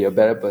approach, be a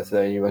better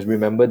person. You must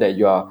remember that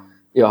you're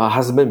a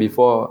husband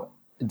before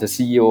the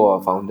CEO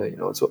or founder,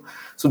 So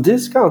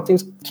this kind of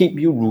things keep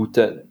you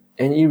rooted,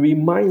 and it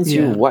reminds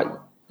you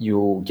what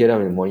you get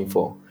up in the morning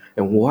for.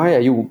 And why are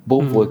you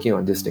both working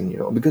on this thing,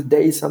 Because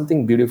there is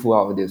something beautiful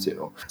out of this,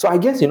 So I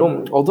guess,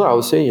 although I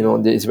would say,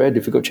 it's a very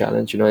difficult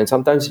challenge, and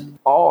sometimes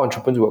all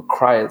entrepreneurs will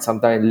cry at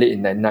sometime late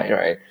in the night,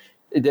 right?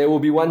 There will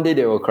be one day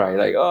they will cry,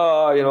 like,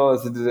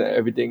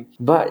 everything.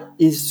 But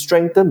it's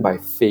strengthened by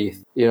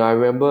faith. I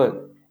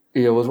remember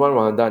it was one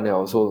Ramadan and I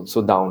was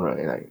so down,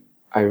 right? Like,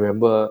 I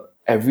remember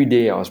every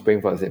day I was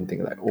praying for the same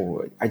thing, like,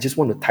 I just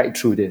want to tide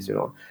through this,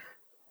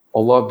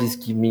 Allah, please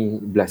give me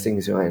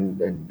blessings,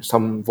 and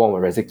some form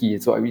of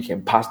rezeki so we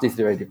can pass this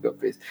very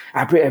difficult phase.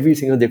 I pray every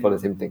single day for the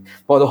same thing,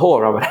 for the whole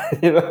of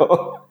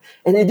Ramadan,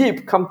 And it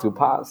did come to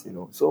pass,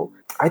 So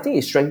I think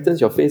it strengthens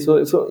your faith.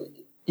 So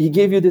He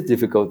gave you this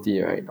difficulty,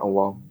 right,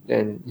 Allah,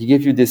 and He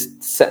gave you this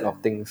set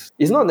of things.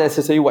 It's not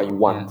necessarily what you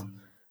want,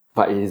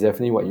 but it is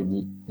definitely what you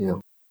need,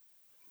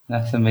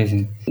 That's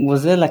amazing.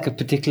 Was there like a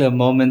particular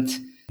moment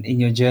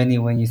in your journey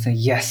when you think,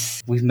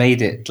 yes, we've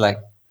made it, like,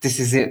 this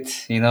is it,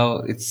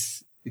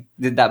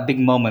 that big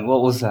moment?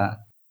 What was that?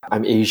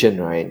 I'm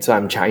Asian, right? So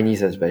I'm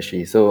Chinese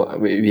especially. So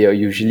we are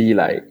usually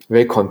like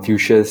very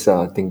Confucius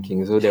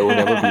thinking. So there will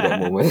never be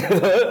that moment.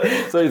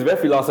 So it's very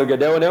philosophical.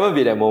 There will never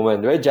be that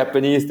moment. Very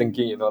Japanese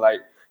thinking, like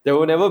there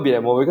will never be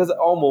that moment because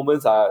all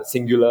moments are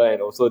singular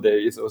and also there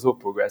is also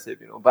progressive,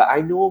 But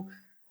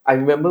I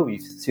remember we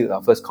sealed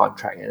our first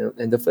contract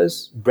and the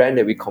first brand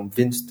that we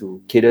convinced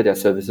to cater their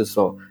services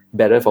for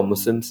better for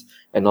Muslims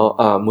and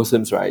all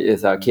Muslims, right,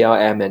 is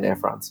KLM and Air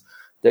France.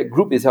 That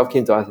group itself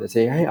came to us and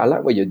said, hey, I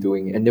like what you're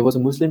doing. And there was a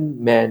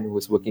Muslim man who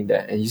was working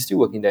there, and he's still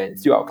working there, and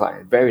still our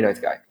client. Very nice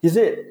guy. He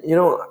said,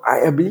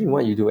 I believe in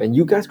what you do, and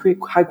you guys create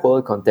high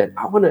quality content.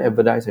 I want to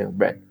advertise on your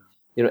brand.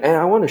 And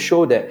I want to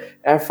show that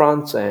Air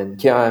France and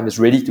KLM is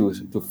ready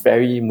to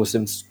ferry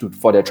Muslims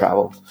for their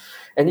travels.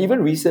 And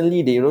even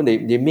recently,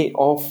 they made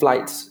all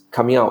flights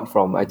coming out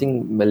from, I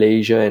think,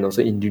 Malaysia and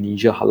also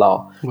Indonesia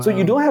halal. Wow. So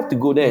you don't have to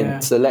go there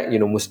and select,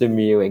 Muslim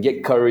meal and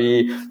get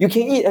curry. You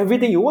can eat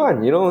everything you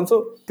want, And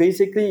so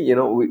basically,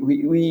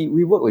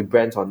 we work with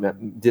brands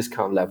on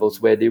discount levels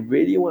where they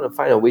really want to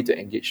find a way to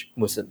engage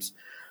Muslims.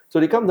 So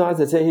they come to us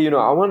and say, hey,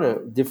 I want a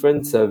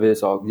different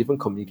service or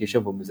different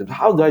communication for Muslims.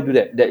 How do I do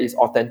that? That is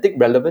authentic,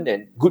 relevant,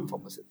 and good for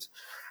Muslims.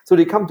 So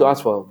they come to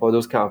us for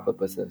those kind of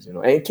purposes, And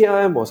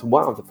KLM was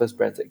one of the first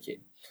brands that came.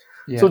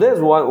 Yeah. So that's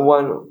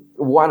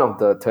one of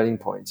the turning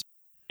points.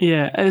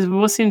 Yeah,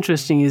 what's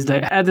interesting is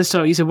that at the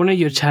start, you said one of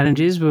your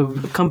challenges were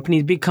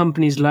big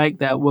companies like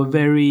that were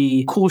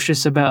very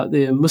cautious about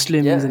the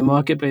Muslims in the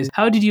marketplace.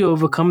 How did you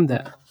overcome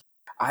that?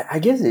 I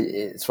guess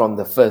it's from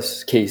the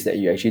first case that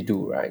you actually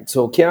do, right?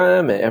 So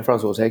KLM and Air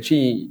France was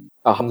actually,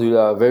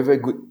 alhamdulillah, a very, very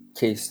good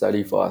case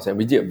study for us, and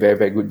we did a very,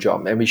 very good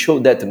job, and we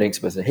showed that to the next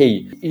person.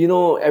 Hey,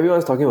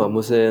 everyone's talking about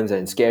Muslims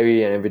and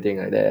scary and everything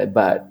like that,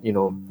 but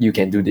you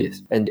can do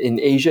this. And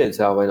in Asia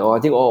itself, and I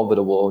think all over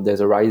the world,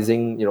 there's a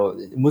rising,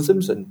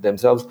 Muslims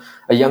themselves,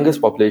 a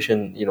youngest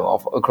population,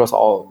 across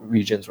all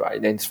regions, right?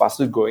 And it's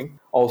fastest growing.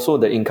 Also,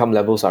 the income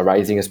levels are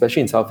rising,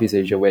 especially in Southeast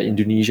Asia, where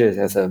Indonesia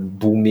has a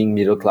booming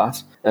middle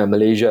class,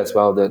 Malaysia as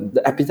well.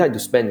 The appetite to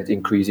spend is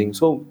increasing.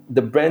 So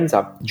the brands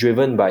are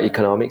driven by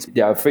economics.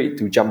 They are afraid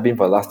to jump in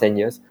for the last 10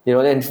 years.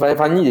 And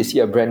finally they see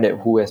a brand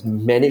who has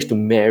managed to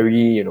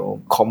marry,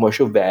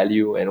 commercial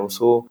value and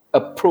also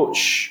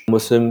approach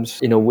Muslims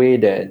in a way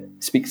that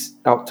speaks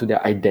out to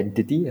their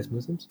identity as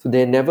Muslims. So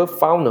they never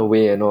found a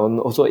way, and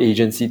also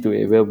agency to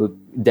be able to,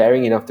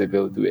 daring enough to be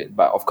able to do it.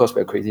 But of course,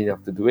 we're crazy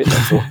enough to do it.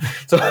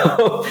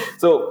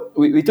 So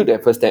we took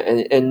that first step,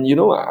 and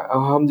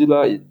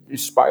alhamdulillah, it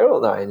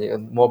spiraled now,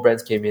 and more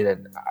brands came in,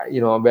 and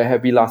I'm very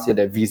happy last year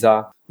that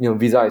Visa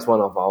is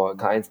one of our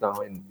clients now,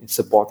 and it's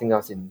supporting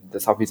us in the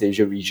Southeast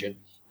Asia region.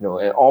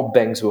 And all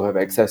banks will have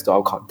access to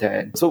our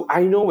content. So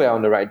I know we're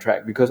on the right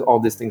track because all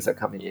these things are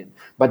coming in.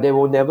 But there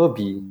will never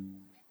be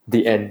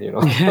the end,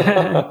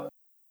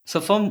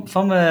 So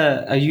from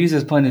a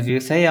user's point of view,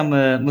 say I'm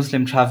a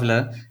Muslim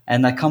traveler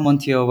and I come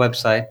onto your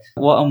website,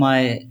 what am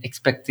I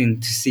expecting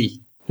to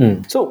see?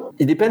 So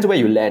it depends where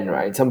you land,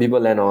 right? Some people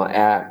land on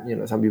app,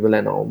 some people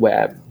land on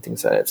web,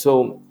 things like that.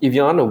 So if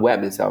you're on the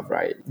web itself,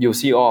 right, you'll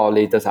see all our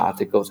latest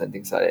articles and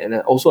things like that,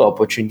 and also an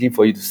opportunity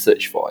for you to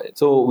search for it.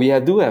 So we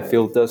do have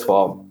filters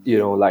for,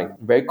 like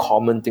very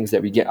common things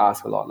that we get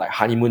asked a lot, like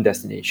honeymoon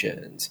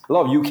destinations. A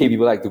lot of UK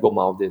people like to go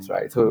Maldives,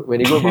 right? So when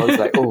they go Maldives,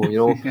 like,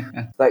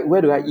 like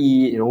where do I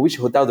eat? Which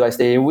hotel do I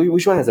stay in?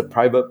 Which one has a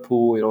private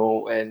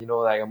pool? And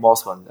like a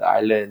mosque on the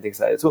island and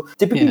things like that. So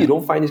typically you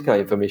don't find this kind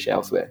of information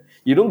elsewhere.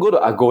 You don't go to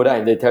Agoda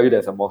and they tell you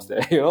there's a mosque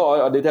there,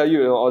 or they tell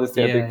you, all this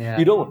kind of thing.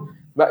 You don't.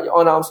 But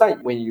on our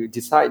site, when you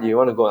decide you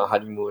want to go on a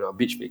honeymoon or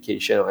beach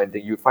vacation or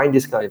anything, you find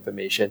this kind of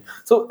information.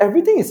 So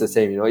everything is the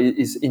same,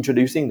 it's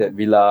introducing that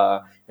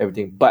villa,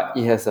 everything, but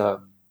it has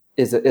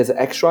it's an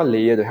extra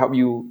layer to help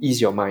you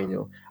ease your mind.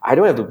 I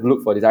don't have to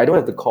look for this. I don't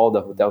have to call the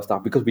hotel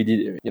staff because we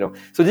did it.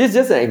 So this is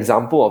just an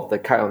example of the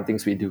kind of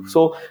things we do.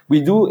 So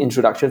we do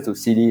introductions to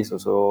cities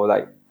also.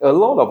 Like a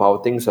lot of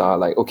our things are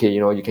like, okay,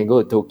 you can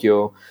go to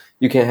Tokyo.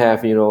 You can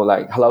have,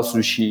 like halal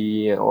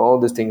sushi and all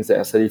these things that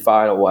are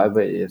certified or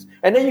whatever it is.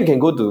 And then you can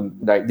go to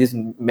like this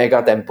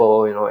mega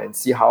temple, and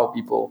see how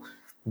people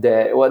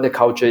there, what the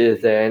culture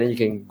is there. And then you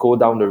can go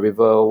down the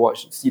river,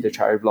 see the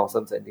cherry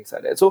blossoms and things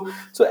like that. So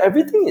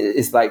everything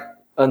is like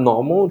a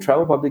normal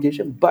travel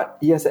publication, but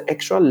it has an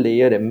extra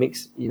layer that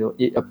makes,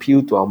 it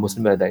appeal to our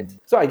Muslim identity.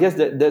 So I guess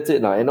that's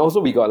it now. And also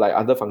we got like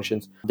other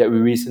functions that we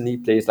recently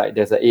placed, like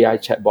there's an AI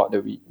chatbot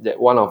that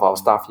one of our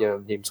staff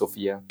here named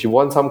Sophia. She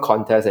won some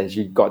contest and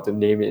she got to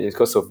name it. It's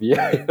called Sophia,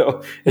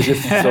 It's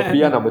just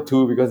Sophia number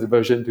 2 because it's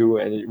version 2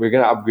 and we're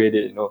going to upgrade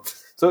it,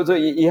 So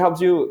it helps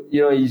you,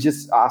 you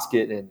just ask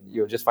it and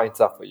you'll just find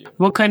stuff for you.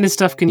 What kind of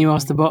stuff can you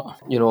ask the bot?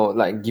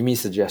 Like give me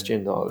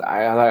suggestions, or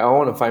I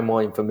want to find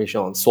more information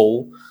on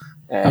Seoul.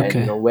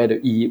 And where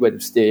to eat, where to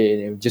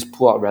stay, and just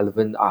pull out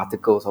relevant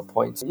articles or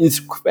points.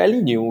 It's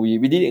fairly new. We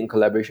did it in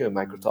collaboration with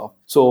Microsoft.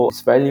 So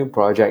it's a fairly new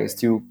project. It's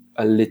still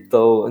a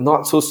little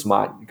not so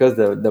smart because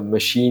the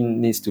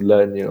machine needs to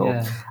learn,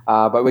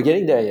 but we're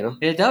getting there,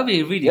 Yeah, that'd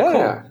be really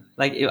cool.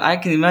 Like I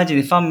can imagine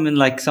if I'm in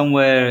like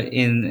somewhere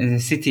in a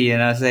city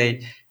and I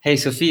say, hey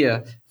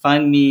Sophia,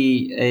 find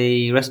me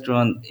a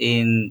restaurant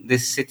in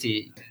this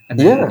city. And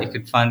then you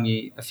could find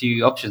me a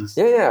few options.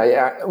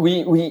 Yeah.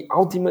 We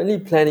ultimately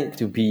plan it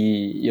to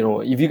be,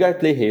 if you guys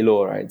play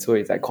Halo, right? So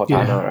it's like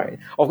Cortana, right?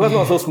 Of course,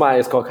 not so smart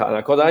as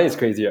Cortana. Cortana is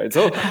crazy, right?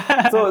 So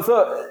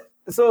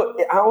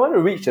I want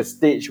to reach a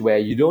stage where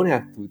you don't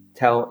have to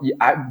tell,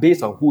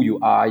 based on who you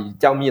are, you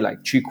tell me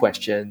like 3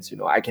 questions,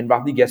 I can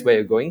roughly guess where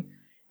you're going.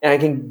 And I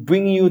can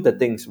bring you the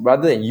things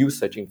rather than you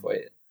searching for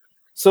it.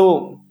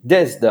 So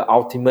that's the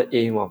ultimate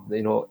aim of,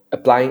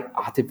 applying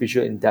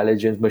artificial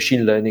intelligence,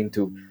 machine learning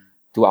to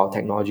our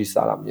technology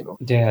startup,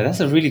 Yeah,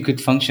 that's a really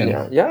good function.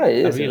 Yeah,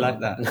 it is. I really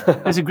like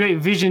that. That's a great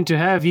vision to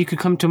have. You could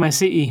come to my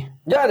city.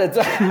 Yeah, that's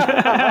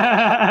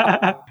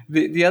right.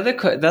 The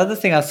other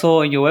thing I saw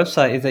on your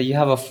website is that you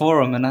have a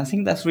forum, and I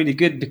think that's really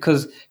good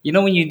because,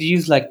 when you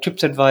use like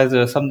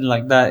TripAdvisor or something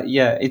like that,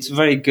 it's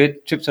very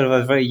good.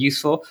 TripAdvisor is very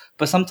useful,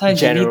 but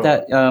sometimes you need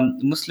that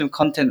Muslim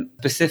content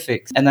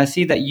specifics. And I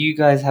see that you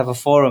guys have a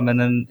forum,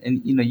 and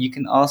you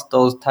can ask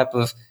those type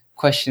of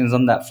questions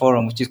on that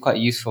forum, which is quite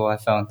useful, I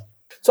found.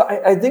 So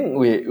I think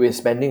we're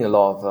spending a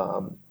lot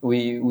of,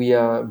 we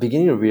are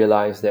beginning to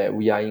realize that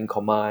we are in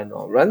command,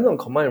 or rather than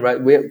command,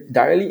 right? We're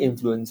directly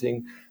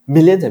influencing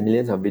millions and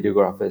millions of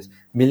videographers,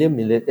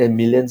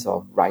 millions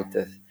of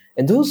writers.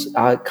 And those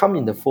come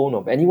in the phone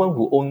of anyone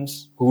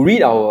who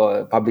read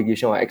our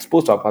publication or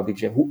exposed to our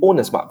publication, who own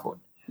a smartphone.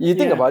 You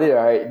think about it,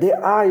 right? They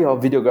are your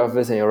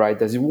videographers and your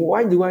writers.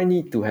 Why do I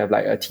need to have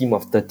like a team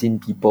of 13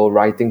 people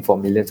writing for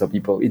millions of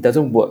people? It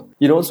doesn't work.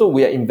 So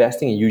we are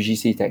investing in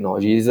UGC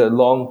technology. It's a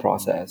long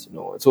process,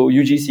 So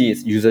UGC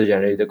is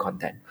user-generated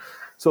content.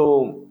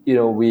 So,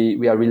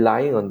 we are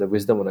relying on the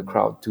wisdom of the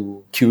crowd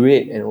to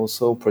curate and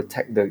also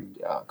protect the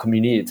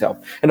community itself.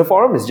 And the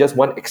forum is just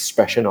one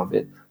expression of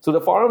it. So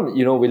the forum,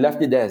 we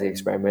left it there as an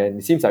experiment.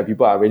 It seems like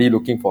people are really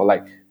looking for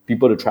like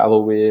people to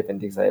travel with and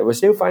things like that. We're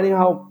still finding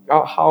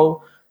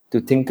how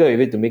to tinker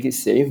with it to make it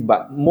safe,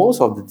 but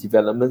most of the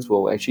developments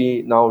will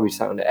actually now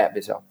reside on the app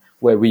itself,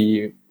 where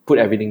we put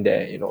everything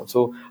there,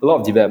 So a lot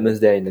of developments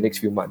there in the next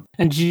few months.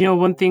 And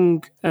one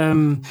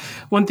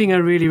thing I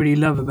really, really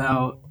love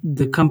about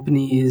the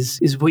company is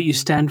what you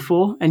stand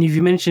for. And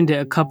you mentioned it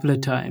a couple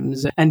of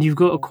times. And you've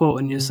got a quote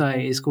on your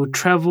site. It's called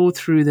 "Travel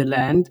through the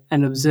land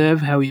and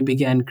observe how we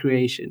began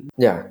creation."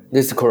 Yeah,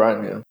 this is the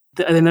Quran, yeah.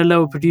 Then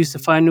Allah will produce the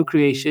final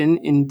creation.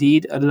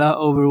 Indeed, Allah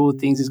over all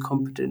things is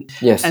competent.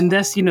 Yes. And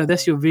that's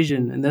your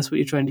vision, and that's what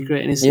you're trying to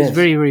create. And it's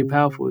very, very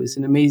powerful. It's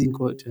an amazing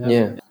quote to have.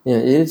 Yeah,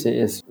 it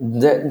is.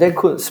 That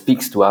quote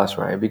speaks to us,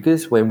 right?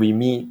 Because when we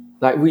meet,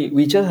 like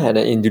we just had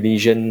an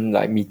Indonesian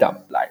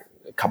meetup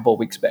a couple of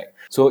weeks back.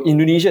 So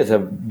Indonesia is a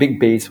big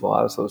base for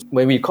us. So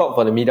when we called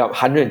for the meetup,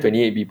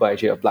 128 people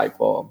actually applied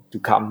to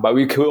come, but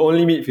we could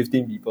only meet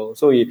 15 people.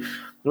 So we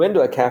went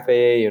to a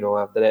cafe,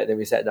 after that, then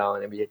we sat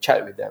down and we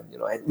chatted with them,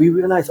 and we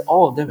realized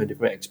all of them had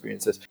different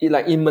experiences.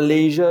 Like in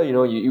Malaysia,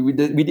 we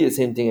did the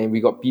same thing, and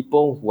we got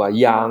people who are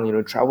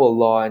young, travel a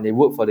lot, and they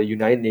work for the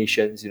United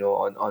Nations,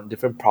 on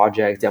different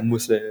projects. They're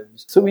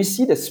Muslims. So we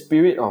see the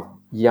spirit of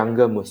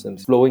younger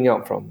Muslims flowing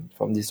out from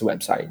this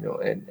website,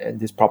 and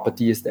these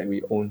properties that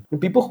we own.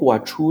 And people who are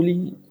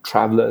truly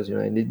travelers,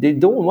 and they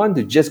don't want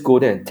to just go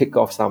there and tick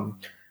off some,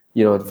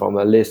 from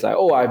a list like,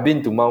 oh, I've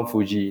been to Mount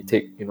Fuji,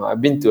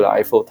 I've been to the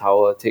Eiffel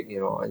Tower,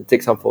 and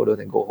take some photos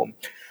and go home.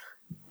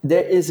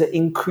 There is an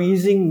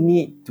increasing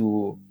need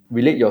to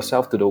relate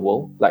yourself to the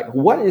world. Like,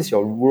 what is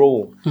your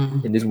role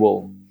in this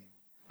world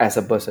as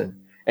a person?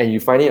 And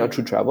you find it out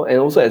through travel. And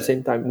also at the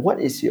same time,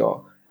 what is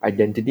your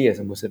identity as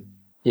a Muslim?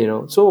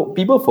 So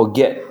people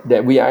forget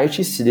that we are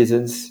actually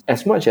citizens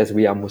as much as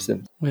we are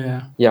Muslims.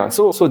 Yeah.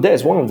 So that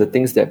is one of the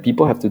things that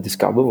people have to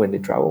discover when they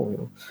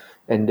travel,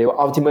 and they will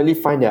ultimately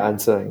find their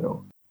answer,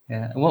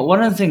 Yeah. Well,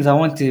 one of the things I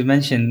want to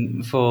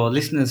mention for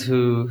listeners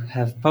who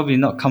have probably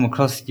not come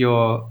across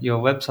your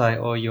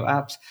website or your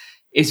apps,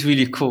 it's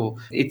really cool.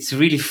 It's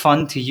really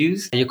fun to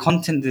use. Your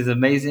content is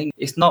amazing.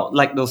 It's not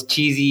like those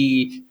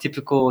cheesy,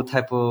 typical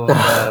type of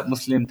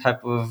Muslim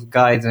type of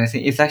guides or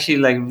anything. It's actually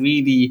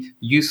really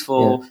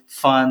useful,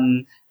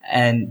 fun,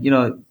 and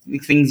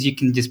things you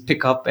can just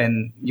pick up,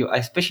 and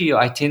especially your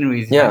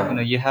itineraries.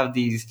 You have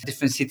these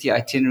different city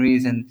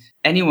itineraries, and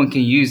anyone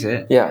can use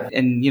it.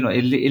 And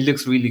it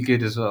looks really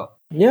good as well.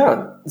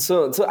 Yeah,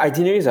 so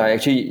itineraries are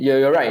actually,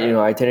 you're right,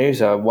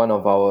 itineraries are one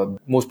of our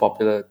most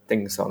popular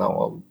things on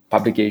our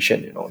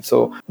publication,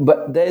 So,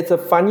 but there's a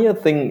funnier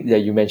thing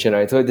that you mentioned,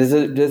 right? So there's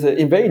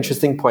a very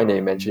interesting point that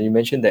you mentioned. You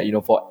mentioned that,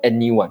 for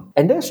anyone.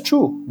 And that's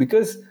true,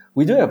 because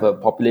we do have a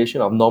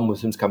population of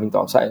non-Muslims coming to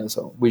our site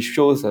also, which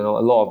shows a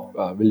lot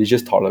of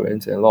religious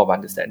tolerance and a lot of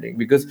understanding.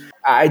 Because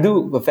I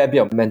do a fair bit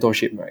of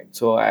mentorship, right?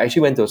 So I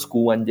actually went to a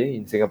school one day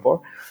in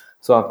Singapore.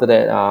 So after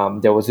that,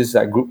 there was this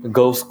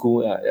girls'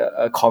 school,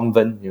 a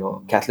convent,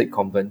 Catholic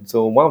convent.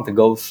 So one of the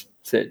girls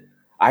said,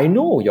 "I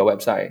know your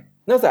website."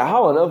 And I was like,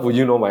 "How on earth would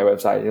you know my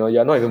website?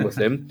 You're not even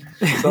Muslim."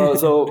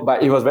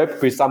 But it was very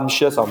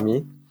presumptuous of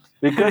me,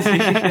 because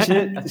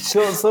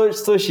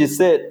she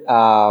said,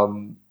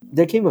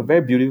 there came a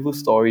very beautiful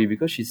story,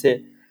 because she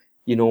said,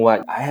 "You know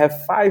what? I have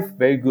 5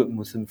 very good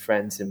Muslim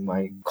friends in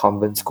my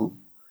convent school.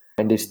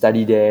 And they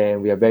study there,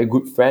 and we are very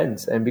good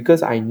friends. And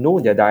because I know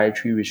their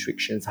dietary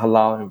restrictions,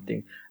 halal and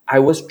everything, I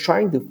was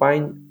trying to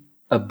find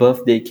a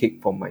birthday cake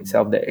for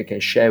myself that I can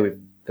share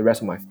with the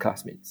rest of my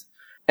classmates.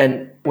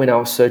 And when I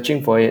was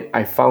searching for it,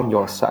 I found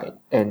your site,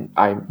 and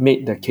I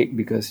made the cake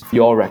because of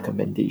your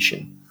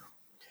recommendation."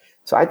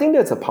 So I think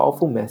that's a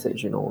powerful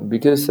message,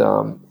 because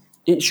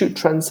it should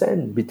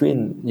transcend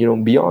between,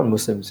 beyond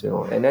Muslims,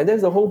 and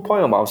that's the whole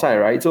point of our site,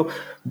 right? So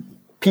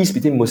peace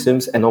between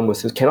Muslims and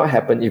non-Muslims cannot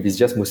happen if it's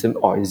just Muslim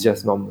or it's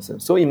just non-Muslim.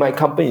 So in my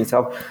company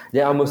itself,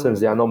 there are Muslims,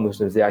 there are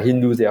non-Muslims, there are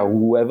Hindus, there are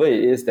whoever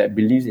it is that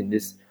believes in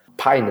this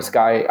pie in the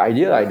sky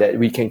idea like that.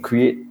 We can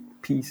create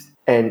peace,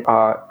 and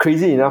are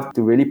crazy enough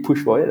to really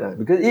push for it,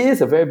 because it is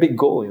a very big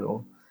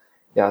goal,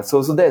 Yeah,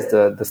 so that's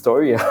the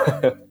story.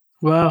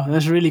 Wow,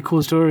 that's a really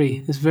cool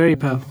story. It's very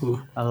powerful.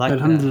 I like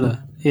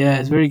Alhamdulillah. that. Yeah,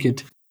 it's very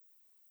good.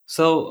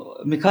 So,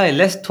 Mikhail,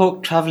 let's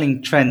talk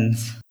traveling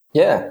trends.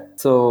 Yeah,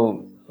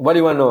 so what do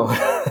you want to know?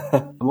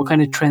 What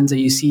kind of trends are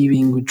you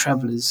seeing with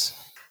travelers?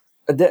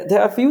 There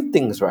are a few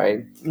things,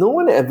 right? No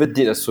one ever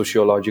did a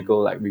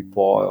sociological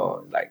report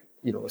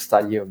or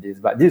study of this,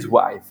 but this is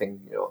what I think.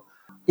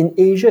 In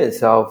Asia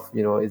itself,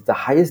 it's the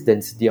highest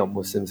density of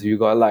Muslims. You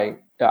got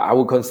I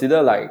would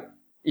consider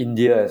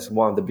India as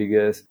one of the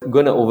biggest.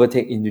 Going to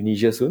overtake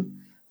Indonesia soon.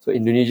 So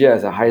Indonesia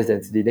has the highest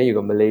density. Then you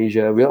got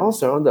Malaysia. We're all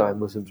surrounded by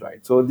Muslims, right?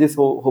 So this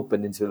whole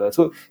peninsula.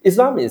 So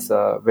Islam is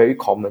a very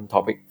common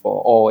topic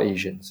for all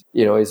Asians.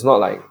 It's not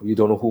like you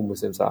don't know who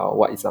Muslims are or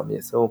what Islam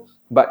is. So,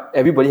 but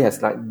everybody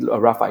has a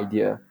rough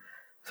idea.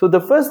 So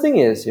the first thing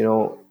is,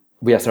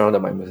 we are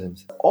surrounded by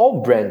Muslims. All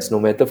brands, no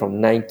matter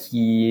from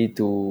Nike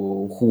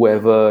to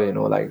whoever,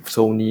 like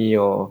Sony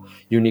or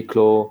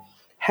Uniqlo,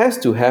 has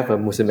to have a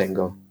Muslim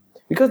angle.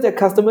 Because their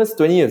customers,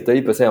 20 or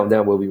 30% of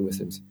them will be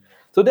Muslims.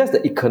 So that's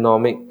the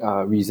economic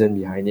reason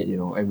behind it,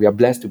 and we are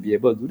blessed to be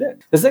able to do that.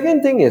 The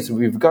second thing is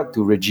we've got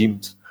to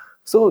regimes.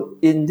 So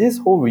in this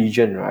whole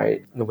region,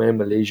 right, no matter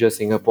Malaysia,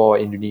 Singapore,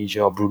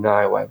 Indonesia, or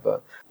Brunei, or whatever,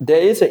 there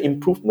is an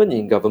improvement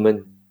in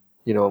government,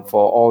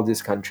 for all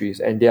these countries,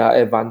 and they are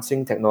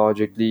advancing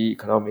technologically,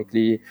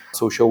 economically,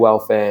 social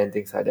welfare, and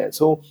things like that.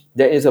 So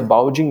there is a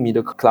bulging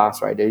middle class,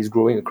 right, that is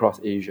growing across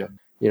Asia,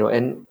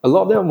 and a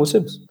lot of them are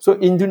Muslims. So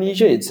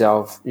Indonesia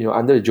itself,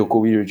 under the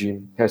Jokowi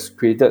regime, has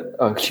created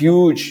a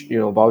huge,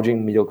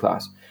 bulging middle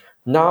class.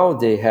 Now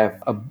they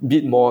have a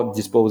bit more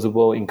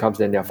disposable incomes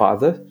than their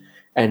fathers,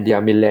 and they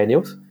are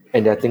millennials,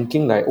 and they're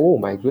thinking like, oh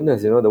my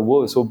goodness, the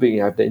world is so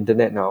big, I have the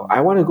internet now, I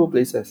want to go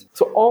places.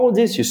 So all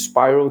this you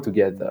spiral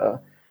together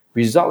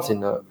results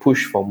in a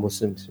push for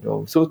Muslims,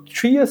 So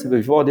 3 years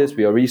before this,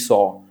 we already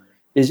saw.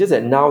 It's just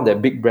that now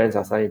that big brands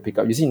are starting to pick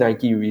up. You see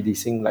Nike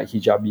releasing like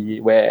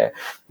hijabi wear.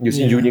 You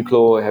see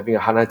Uniqlo having a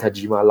Hana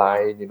Tajima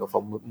line,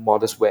 for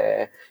modest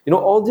wear.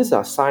 All these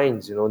are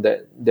signs,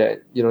 that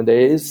there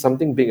is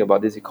something big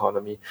about this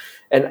economy.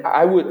 And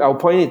I'll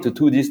point it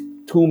to these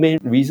two main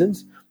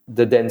reasons: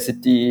 the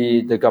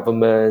density, the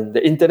government,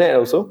 the internet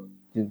also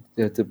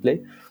to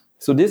play.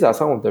 So these are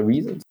some of the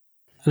reasons.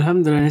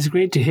 Alhamdulillah, it's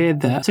great to hear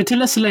that. So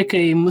tell us like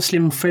a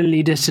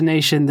Muslim-friendly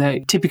destination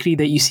that typically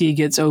that you see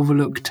gets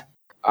overlooked.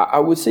 I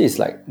would say it's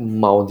like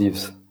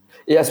Maldives.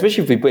 Yeah,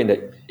 especially people in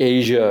the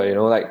Asia,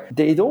 like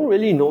they don't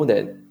really know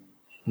that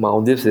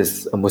Maldives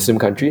is a Muslim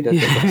country. That's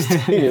the first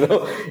thing,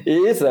 It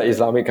is an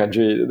Islamic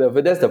country.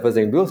 But that's the first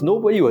thing. Because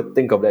nobody would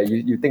think of that.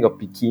 You think of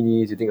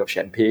bikinis, you think of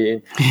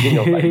champagne, you think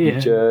of like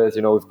beaches,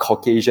 with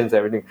Caucasians,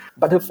 everything.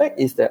 But the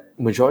fact is that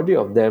majority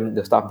of them,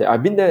 the staff there,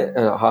 I've been there,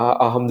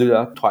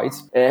 alhamdulillah,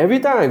 twice. And every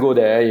time I go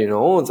there,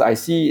 I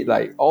see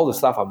like all the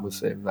staff are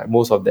Muslim, like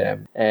most of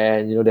them.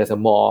 And, there's a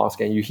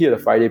mosque and you hear the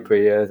Friday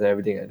prayers and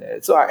everything like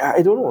that. So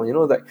I don't know,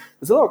 like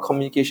there's a lot of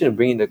communication to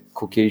bring in the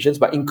Caucasians,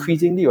 but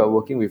increasingly we're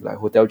working with like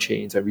hotel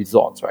chains and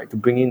resorts, right, to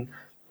bring in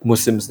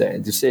Muslims there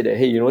and to say that,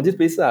 hey, these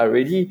places are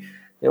already,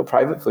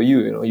 private for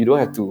you, you don't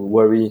have to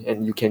worry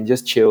and you can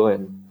just chill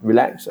and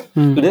relax. So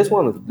that's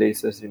one of the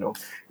places,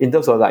 in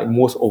terms of like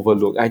most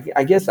overlooked.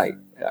 I guess like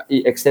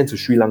it extends to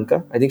Sri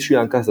Lanka. I think Sri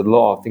Lanka has a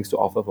lot of things to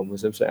offer for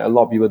Muslims that a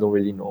lot of people don't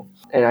really know.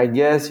 And I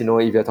guess,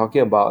 if you're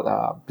talking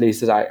about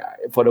places,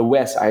 for the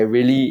West, I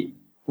really,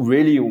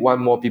 really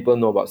want more people to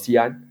know about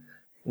Xi'an.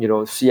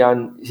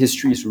 Xi'an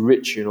history is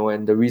rich,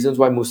 and the reasons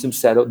why Muslims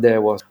settled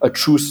there was a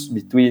truce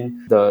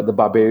between the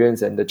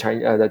barbarians and the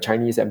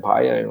Chinese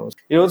Empire,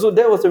 So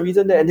that was the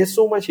reason there. And there's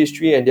so much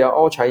history, and they are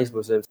all Chinese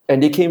Muslims,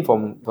 and they came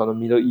from the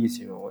Middle East,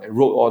 and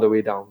rode all the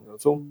way down.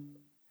 So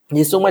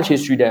there's so much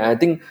history there. I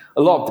think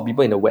a lot of the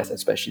people in the West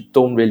especially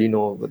don't really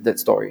know that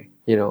story,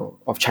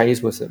 of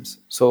Chinese Muslims.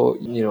 So,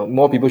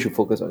 more people should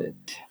focus on it.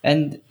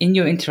 And in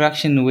your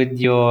interaction with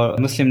your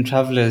Muslim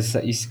travelers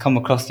that you come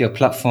across your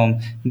platform,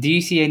 do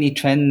you see any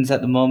trends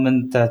at the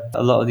moment that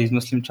a lot of these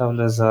Muslim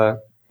travelers are,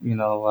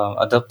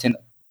 adopting?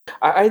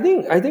 I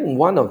think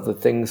one of the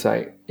things,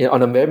 like,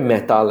 on a very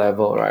meta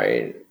level,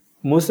 right,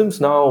 Muslims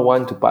now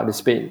want to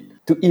participate,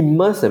 to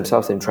immerse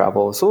themselves in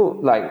travel. So,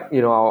 like,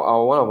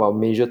 our one of our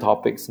major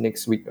topics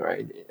next week,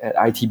 right, at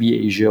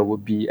ITB Asia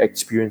would be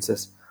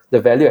experiences, the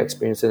value of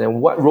experiences,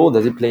 and what role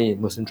does it play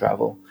in Muslim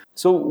travel.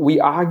 So we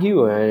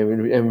argue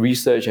and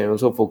research and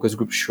also focus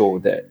groups show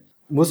that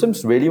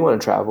Muslims really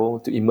want to travel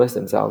to immerse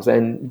themselves.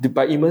 And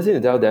by immersing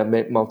themselves, there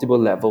are multiple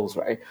levels,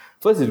 right?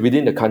 First is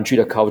within the country,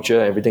 the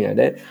culture, everything like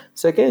that.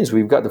 Second is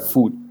we've got the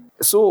food.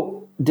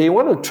 So they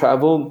want to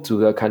travel to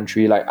the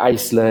country like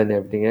Iceland and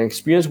everything and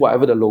experience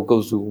whatever the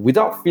locals do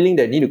without feeling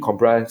they need to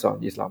compromise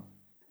on Islam.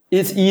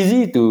 It's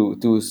easy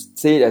to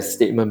say that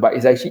statement, but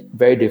it's actually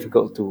very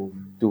difficult to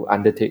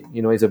undertake.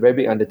 It's a very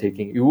big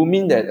undertaking. It will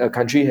mean that a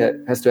country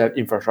has to have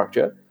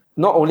infrastructure,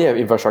 not only have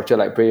infrastructure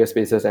like prayer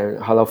spaces and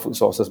halal food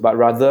sources, but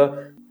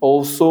rather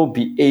also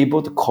be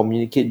able to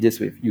communicate this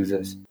with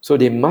users. So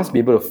they must be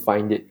able to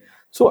find it.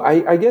 So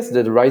I guess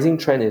the rising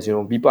trend is,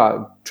 people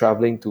are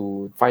traveling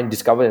to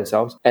discover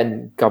themselves,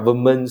 and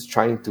governments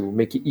trying to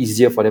make it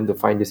easier for them to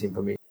find this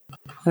information.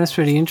 That's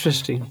really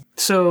interesting.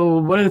 So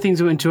one of the things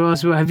I went to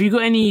ask, have you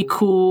got any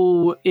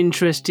cool,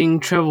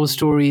 interesting travel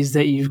stories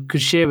that you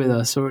could share with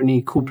us, or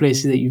any cool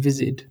places that you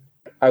visited?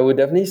 I would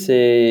definitely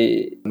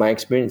say my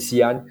experience in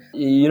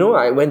Xi'an.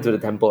 I went to the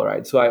temple,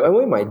 right? So I went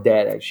with my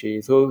dad,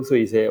 actually. So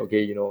he said,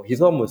 okay, he's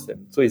not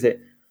Muslim. So he said,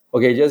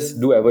 okay, just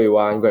do whatever you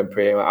want, go and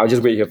pray. I'll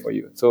just wait here for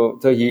you. So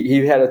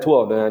he had a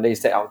tour of them, and then he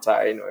sat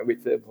outside, and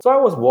wait for them. So I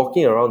was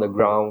walking around the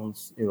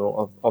grounds,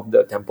 of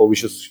the temple,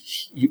 which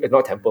is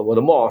not temple, but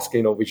the mosque,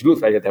 which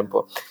looks like a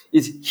temple.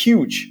 It's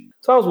huge.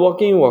 So I was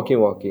walking.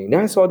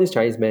 Then I saw this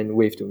Chinese man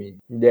wave to me.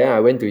 Then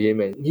I went to him,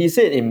 and he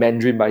said in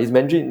Mandarin, but his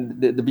Mandarin,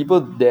 the people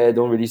there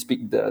don't really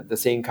speak the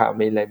same kind of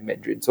mainland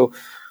Mandarin. So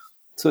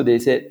they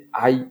said,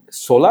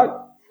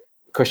 solat?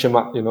 Question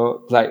mark,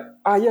 like,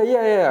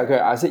 yeah. Okay.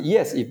 I said,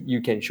 yes, if you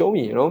can show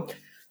me,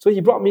 So he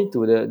brought me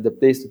to the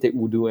place to take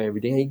wudu and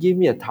everything. He gave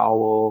me a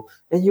towel,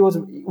 and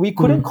we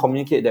couldn't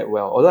communicate that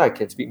well. Although I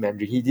can speak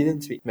Mandarin, he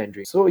didn't speak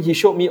Mandarin. So he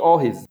showed me all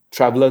his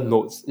traveler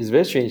notes. It's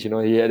very strange,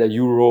 he had a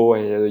euro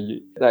and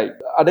he had like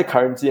other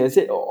currency, and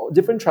said,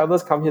 different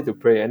travelers come here to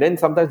pray, and then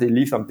sometimes they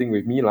leave something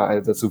with me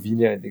as a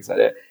souvenir and things like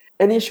that.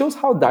 And it shows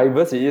how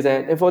diverse it is.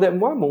 And for that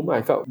one moment,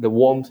 I felt the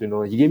warmth,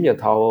 He gave me a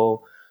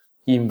towel.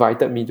 He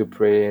invited me to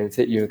pray and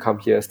said, come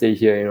here, stay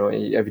here,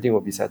 everything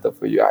will be settled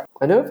for you.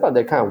 I never felt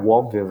that kind of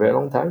warmth in a very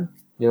long time.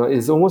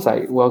 It's almost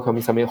like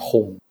welcoming somebody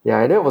home.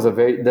 Yeah, and that was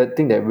the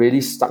thing that really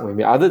stuck with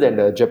me. Other than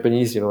the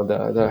Japanese,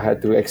 the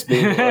had to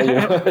explain,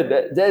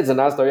 that's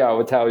another story I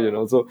will tell,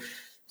 So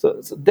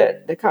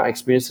that kind of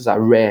experiences are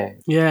rare.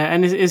 Yeah,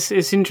 and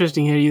it's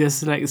interesting here.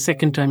 That's like the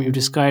second time you've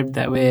described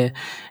that, where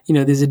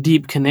there's a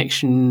deep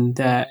connection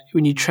that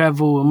when you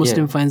travel, a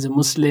Muslim finds a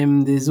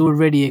Muslim. There's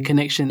already a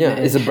connection. Yeah,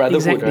 there. It's a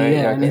brotherhood, exactly, right?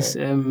 Yeah, Okay.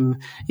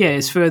 and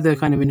it's further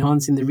kind of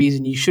enhancing the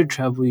reason you should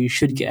travel. You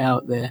should get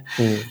out there.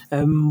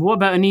 What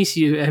about Anis?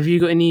 Have you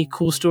got any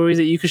cool stories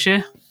that you could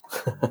share?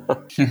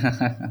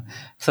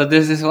 So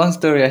there's this one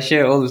story I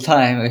share all the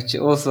time, which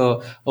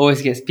also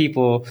always gets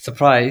people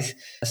surprised.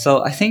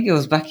 So I think it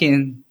was back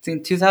in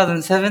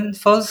 2007,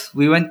 Foz,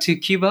 we went to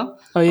Cuba.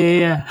 Oh,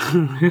 yeah.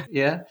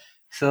 Yeah.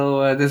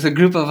 So there's a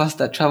group of us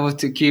that traveled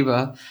to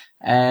Cuba,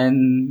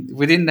 and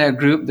within that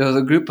group, there was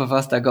a group of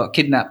us that got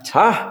kidnapped.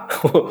 Huh?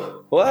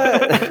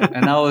 What?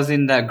 And I was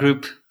in that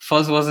group.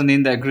 Foz wasn't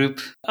in that group.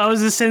 I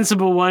was the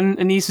sensible one.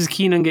 Anis was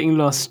keen on getting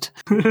lost.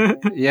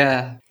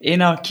 Yeah.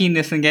 In our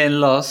keenness and getting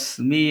lost,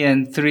 me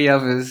and 3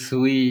 others,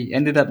 we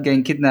ended up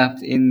getting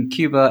kidnapped in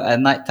Cuba at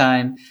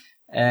nighttime,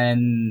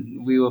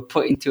 and we were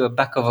put into a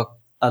back of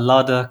a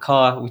Lada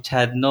car which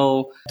had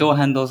no door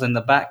handles in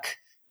the back,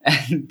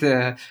 and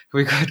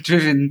we got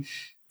driven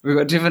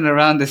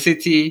around the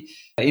city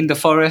in the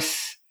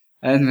forest,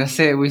 and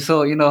we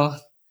saw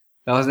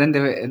that was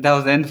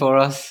the end for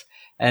us.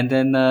 And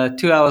then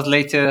 2 hours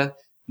later,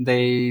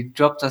 they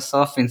dropped us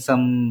off in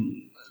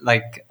some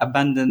like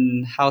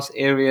abandoned house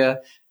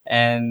area,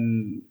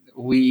 and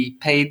we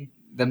paid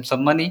them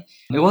some money.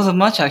 It wasn't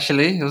much,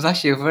 actually. It was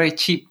actually a very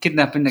cheap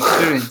kidnapping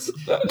experience. It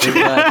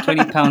was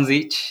 £20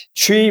 each.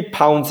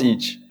 £3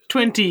 each.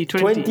 20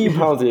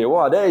 £20 each.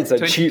 Wow, that is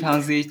a cheap.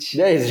 £20 each.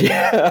 That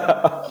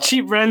is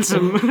cheap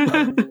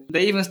ransom.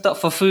 They even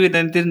stopped for food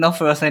and didn't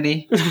offer us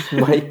any.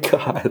 My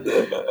God.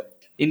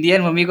 In the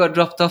end, when we got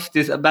dropped off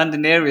this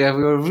abandoned area,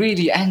 we were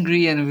really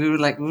angry and we were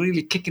like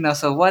really kicking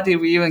ourselves. Why did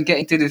we even get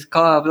into this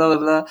car? Blah, blah,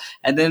 blah.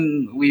 And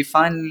then we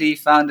finally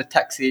found a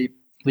taxi.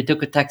 We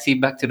took a taxi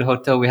back to the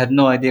hotel. We had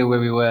no idea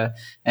where we were.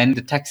 And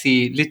the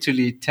taxi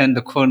literally turned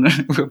the corner.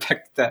 We were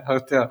back to that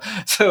hotel.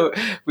 So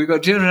we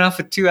got driven around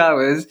for 2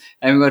 hours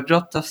and we got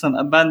dropped off some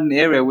abandoned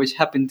area, which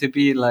happened to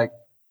be like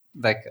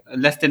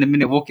less than a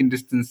minute walking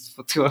distance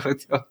to our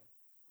hotel.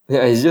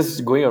 Yeah, he's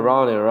just going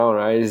around and around,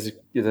 right? It's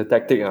a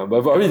tactic,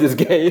 but probably just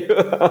get you.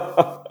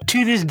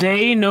 To this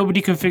day,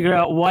 nobody can figure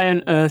out why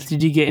on earth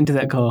did you get into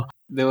that car.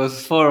 There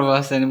was 4 of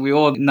us and we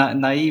all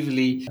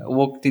naively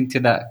walked into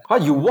that. How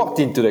you walked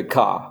into the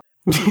car?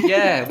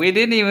 Yeah, we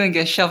didn't even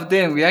get shoved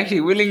in. We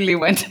actually willingly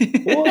went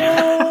in.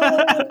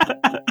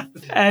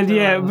 And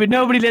but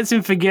nobody lets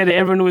him forget it.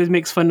 Everyone always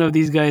makes fun of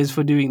these guys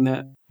for doing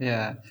that.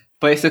 Yeah,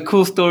 but it's a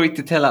cool story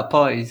to tell at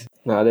parties.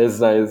 Nah, that's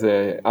nice.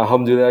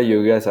 Alhamdulillah,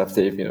 you guys are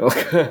safe,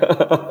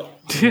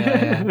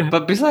 Yeah.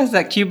 But besides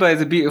that, Cuba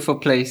is a beautiful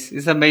place.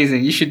 It's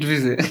amazing. You should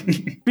visit.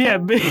 Yeah,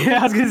 but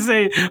I was going to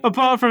say,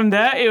 apart from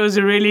that, it was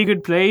a really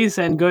good place.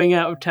 And going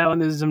out of town,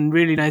 there's some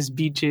really nice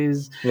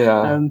beaches.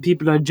 Yeah.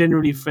 People are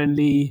generally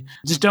friendly.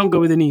 Just don't go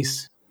with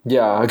Anis.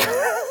 Yeah.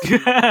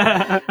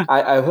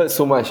 I heard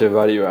so much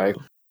about it, right?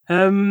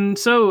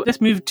 So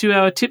let's move to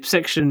our tip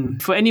section.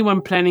 For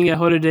anyone planning a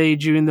holiday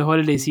during the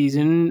holiday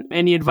season,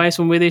 any advice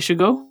on where they should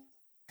go?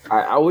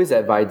 I always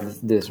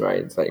advise this, right?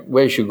 It's like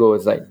where you should go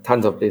is like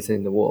tons of places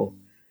in the world.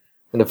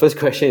 And the first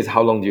question is,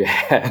 how long do you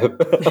have?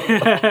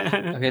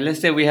 Okay, let's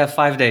say we have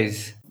 5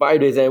 days. 5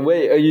 days, and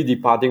where are you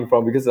departing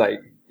from? Because it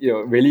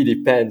really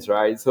depends,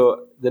 right?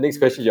 So the next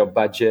question is your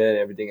budget and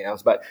everything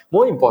else. But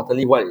more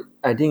importantly, what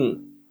I think,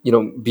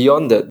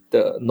 beyond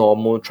the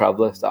normal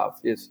traveler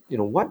stuff is,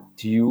 what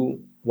do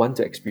you want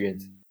to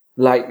experience?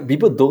 Like,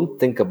 people don't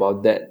think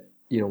about that,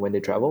 when they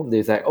travel.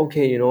 They're like,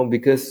 okay,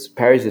 because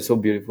Paris is so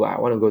beautiful, I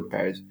want to go to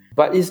Paris.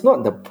 But it's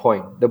not the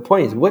point. The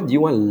point is, what do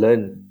you want to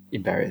learn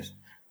in Paris?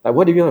 Like,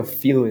 what do you want to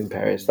feel in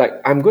Paris? Like,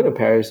 I'm going to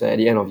Paris at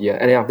the end of the year,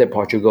 and then after that,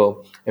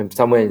 Portugal, and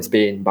somewhere in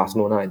Spain,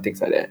 Barcelona, and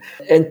things like that.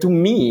 And to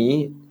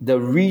me, the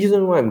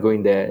reason why I'm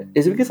going there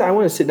is because I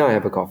want to sit down and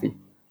have a coffee.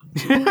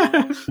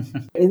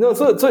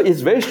 So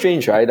it's very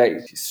strange, right? Like,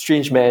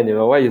 strange man,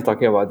 why are you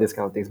talking about this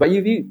kind of things? But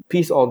if you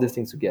piece all these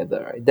things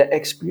together, right, that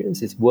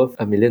experience is worth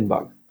 $1 million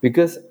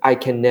because I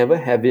can never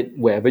have it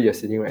wherever you're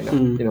sitting right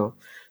now,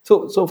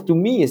 So to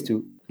me is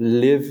to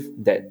live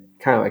that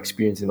kind of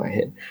experience in my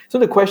head. So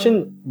the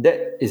question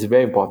that is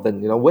very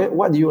important,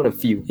 what do you want to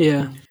feel?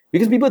 Yeah.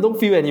 Because people don't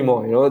feel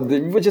anymore,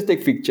 people just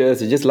take pictures,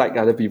 they just like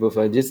other people,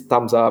 so just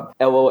thumbs up,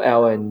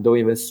 LOL, and don't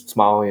even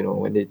smile,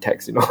 when they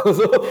text,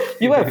 So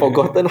people have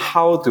forgotten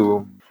how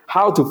to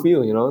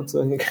feel,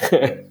 So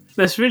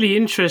That's really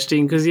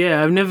interesting because,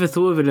 I've never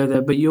thought of it like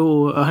that, but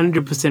you're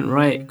 100%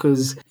 right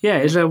because,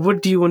 it's like,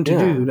 what do you want to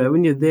do? Like,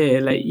 when you're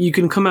there, like, you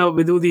can come out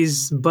with all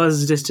these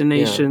buzz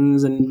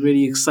destinations and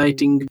really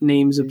exciting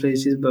names of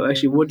places, but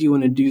actually, what do you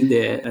want to do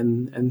there?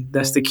 And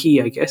that's the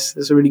key, I guess.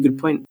 That's a really good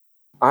point.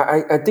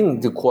 I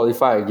think to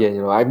qualify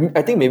again,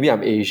 I think maybe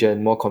I'm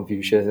Asian, more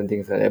Confucius and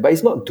things like that, but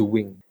it's not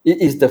doing. It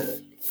is the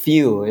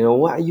feel,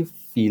 what are you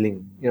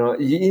feeling? It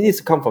needs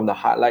to come from the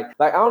heart. Like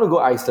I want to go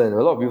Iceland.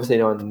 A lot of people say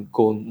they want to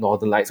go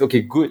Northern Lights. Okay,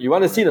 good. You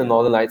want to see the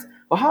Northern Lights.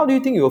 But how do you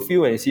think you'll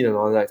feel when you see the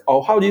Northern Lights?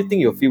 Or how do you think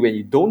you'll feel when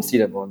you don't see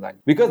the Northern Lights?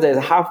 Because there's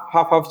a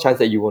half chance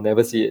that you will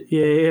never see it.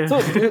 Yeah. So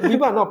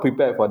people are not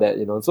prepared for that,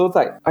 So it's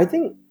like, I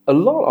think a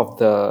lot of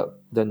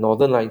the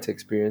Northern Lights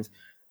experience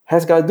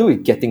has got to do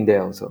with getting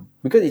there also.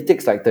 Because it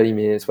takes like 30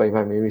 minutes,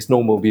 45 minutes,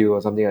 snowmobile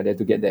or something like that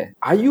to get there.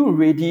 Are you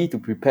ready to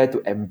prepare to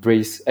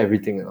embrace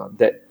everything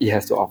that it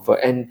has to offer?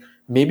 And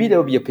maybe there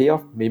will be a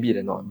payoff, maybe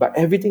they're not. But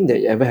everything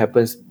that ever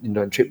happens in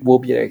the trip will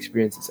be an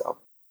experience itself.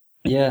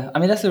 Yeah, I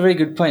mean, that's a very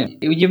good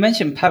point. You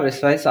mentioned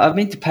Paris, right? So I've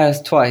been to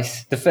Paris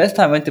twice. The first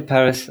time I went to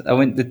Paris, I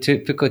went the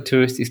typical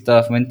touristy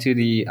stuff, went to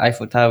the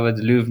Eiffel Tower,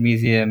 the Louvre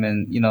Museum,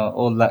 and,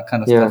 all that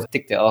kind of stuff,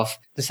 ticked it off.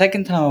 The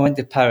second time I went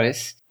to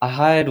Paris, I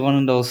hired one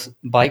of those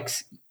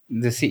bikes,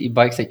 the city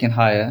bikes that you can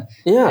hire.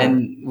 Yeah.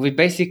 And we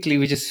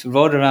just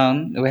rode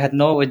around. We had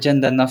no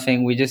agenda,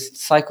 nothing. We just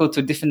cycled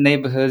to different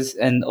neighborhoods,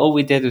 and all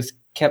we did was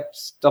kept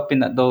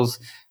stopping at those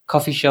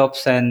coffee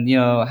shops and,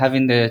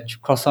 having the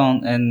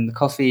croissant and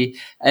coffee.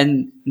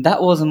 And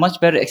that was a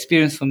much better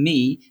experience for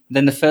me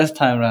than the first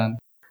time around.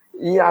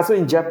 Yeah, so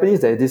in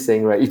Japanese, there's this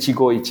saying, right?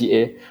 Ichigo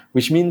Ichie,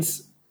 which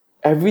means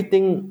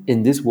everything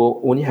in this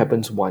world only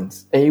happens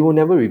once and it will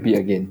never repeat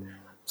again.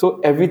 So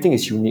everything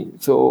is unique.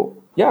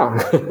 So, yeah.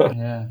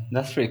 Yeah,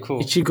 that's pretty cool.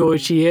 Ichigo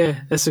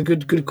Ichie, that's a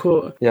good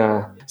quote.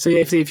 Yeah. So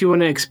if you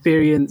want to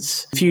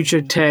experience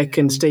future tech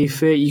and stay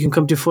fit, you can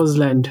come to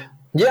Fuzland.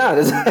 Yeah,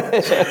 you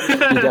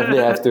definitely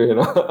have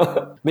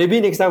to, Maybe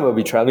next time we'll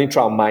be traveling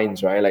through our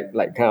minds, right?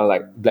 Like kind of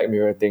like Black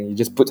Mirror thing. You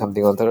just put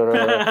something on,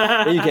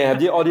 then you can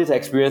have all this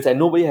experience and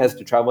nobody has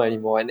to travel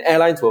anymore. And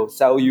airlines will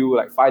sell you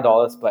like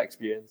 $5 per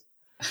experience.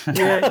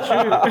 Yeah,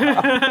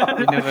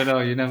 true.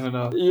 You never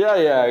know.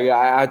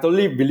 Yeah. I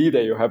totally believe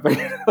that you'll happen.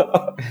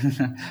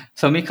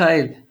 So,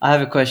 Mikhail, I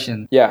have a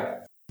question. Yeah.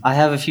 I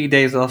have a few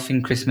days off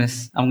in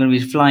Christmas. I'm going to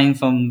be flying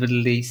from the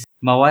Middle East.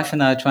 My wife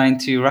and I are trying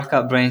to rack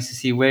up brains to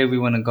see where we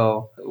want to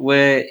go.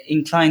 We're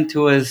inclined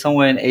towards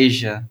somewhere in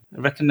Asia.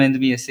 Recommend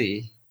me a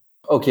city.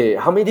 Okay,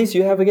 how many days do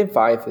you have again?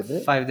 5, is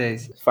it? 5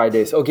 days. 5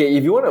 days. Okay,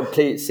 if you want to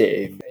play it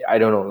safe, I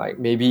don't know, like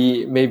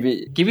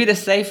maybe... Give me the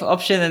safe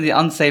option and the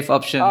unsafe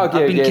option. I've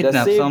been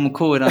kidnapped, so I'm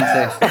cool with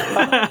unsafe.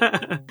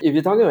 If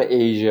you're talking about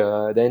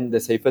Asia, then the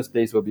safest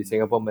place will be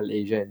Singapore,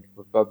 Malaysia, and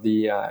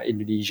probably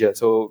Indonesia.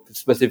 So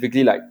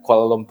specifically like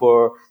Kuala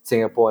Lumpur,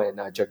 Singapore, and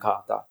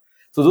Jakarta.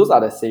 So those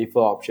are the safer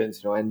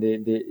options, and they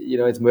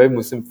it's very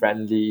Muslim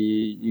friendly.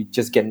 You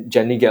just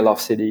generally get a lot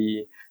of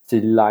city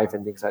life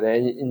and things like that.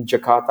 And in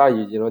Jakarta,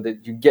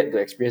 you get to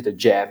experience the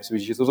jams,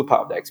 which is also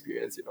part of the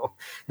experience,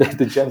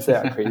 the jams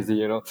there are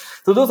crazy,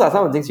 So those are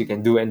some of the things you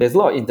can do. And there's a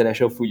lot of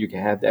international food you can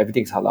have.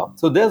 Everything's halal.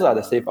 So those are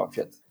the safe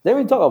options. Then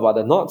we talk about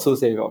the not so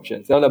safe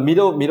options. The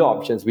middle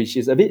options, which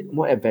is a bit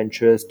more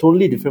adventurous,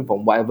 totally different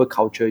from whatever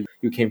culture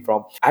you came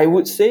from. I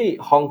would say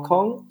Hong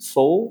Kong,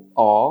 Seoul,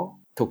 or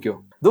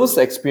Tokyo. Those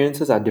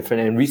experiences are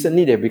different, and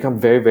recently they've become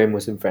very, very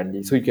Muslim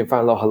friendly. So you can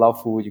find a lot of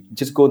halal food. You can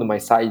just go to my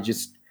site, you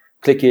just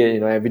click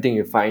it, everything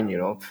you find,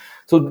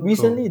 So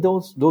recently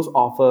those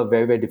offer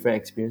very, very different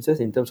experiences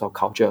in terms of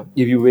culture.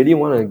 If you really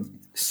want to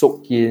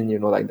soak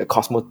in, like the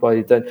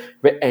cosmopolitan,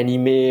 very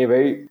anime,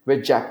 very,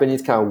 very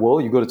Japanese kind of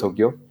world, you go to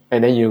Tokyo.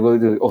 And then you go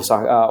to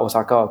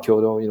Osaka or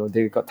Kyoto,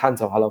 they got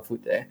tons of halal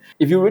food there.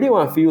 If you really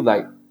want to feel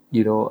like,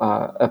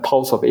 a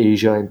pulse of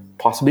Asia and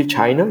possibly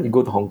China, you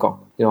go to Hong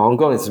Kong. Hong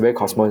Kong is very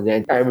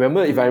cosmopolitan. I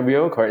remember, if I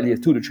remember correctly,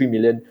 2 to 3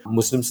 million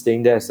Muslims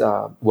staying there as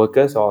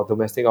workers or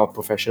domestic or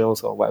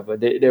professionals or whatever.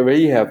 They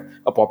really have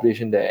a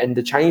population there. And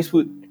the Chinese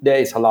food there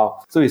is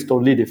halal. So it's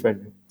totally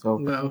different.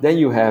 So Then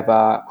you have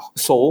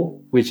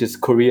Seoul, which is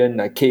Korean,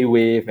 like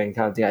K-wave and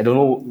kind of thing. I don't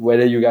know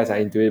whether you guys are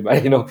into it,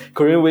 but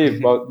Korean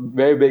wave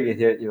very big in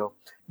here.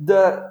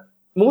 The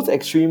most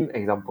extreme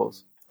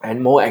examples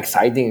and more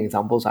exciting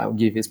examples I would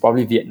give is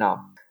probably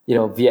Vietnam.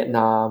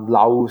 Vietnam,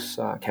 Laos,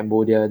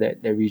 Cambodia, that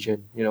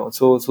region.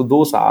 So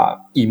those are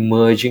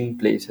emerging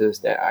places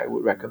that I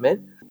would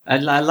recommend. I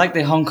like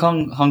the Hong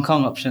Kong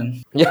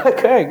option. Yeah,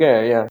 correct,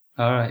 yeah.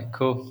 All right,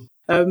 cool.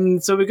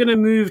 So we're going to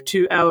move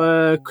to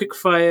our quick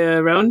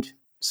fire round.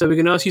 So we're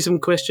going to ask you some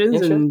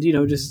questions and,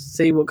 just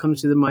say what comes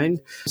to the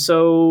mind.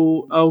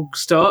 So I'll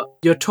start.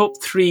 Your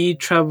top 3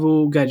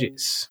 travel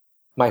gadgets.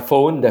 My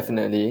phone,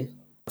 definitely.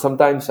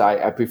 Sometimes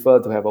I prefer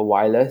to have a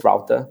wireless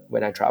router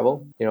when I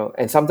travel,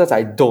 and sometimes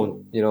I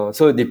don't,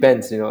 so it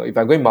depends, if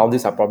I'm going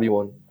Maldives, I probably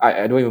won't.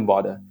 I don't even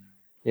bother.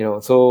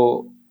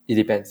 So it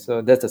depends.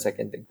 So that's the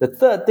second thing. The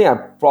third thing,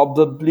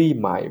 probably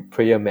my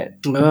prayer mat.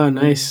 Oh,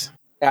 nice.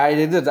 I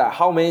did that.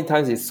 How many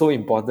times it's so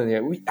important.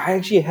 Yeah, I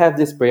actually have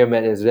this prayer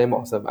mat. It's very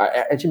awesome.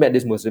 I actually met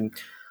this Muslim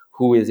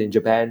who is in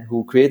Japan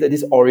who created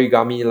this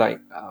origami like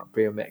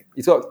prayer mat.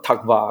 It's called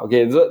takva.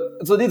 Okay,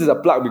 so this is a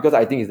plug because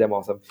I think it's damn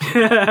awesome.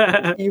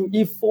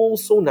 It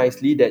folds so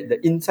nicely that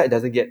the inside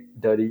doesn't get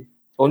dirty.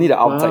 Only the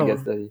outside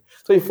gets dirty.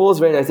 So it folds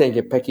very nicely and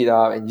you can pack it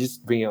up and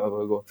just bring it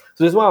over go.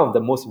 So it's one of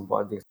the most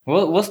important things.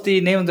 What's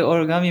the name of the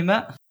origami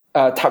mat?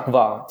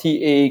 Takva.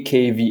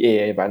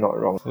 Takva, if I'm not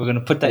wrong. We're going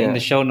to put that in the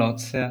show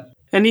notes. Yeah.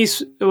 And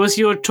what's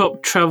your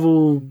top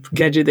travel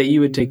gadget that you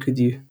would take with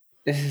you?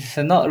 This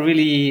is not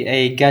really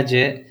a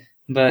gadget,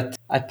 but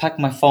I pack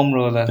my foam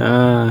roller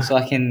so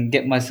I can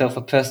get myself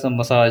a personal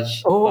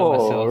massage by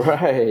myself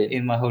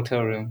in my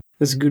hotel room.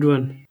 That's a good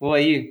one. What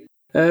are you?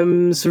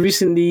 So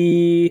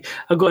recently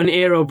I got an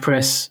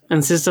AeroPress,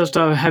 and since I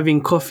started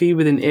having coffee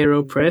with an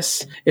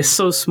AeroPress, it's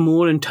so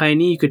small and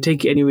tiny, you could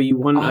take it anywhere you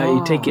want.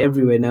 I take it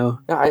everywhere now.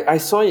 Yeah, I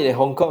saw it in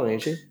Hong Kong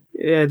actually.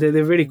 Yeah,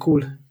 they're really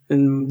cool.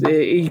 And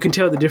you can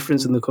tell the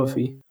difference in the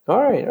coffee. All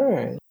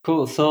right.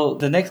 Cool. So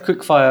the next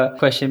quickfire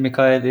question,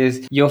 Mikhail,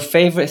 is your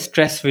favorite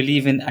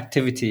stress-relieving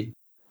activity?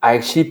 I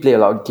actually play a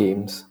lot of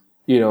games,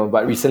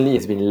 but recently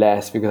it's been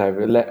less because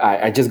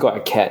I just got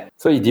a cat.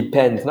 So it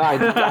depends. Now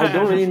I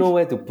don't really know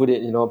where to put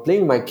it,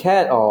 playing with my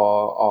cat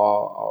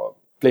or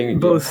playing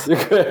with both.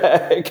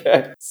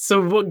 Okay.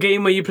 So what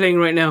game are you playing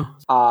right now?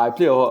 I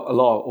play a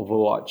lot of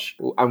Overwatch.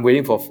 I'm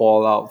waiting for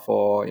Fallout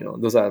for,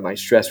 those are my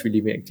stress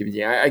relieving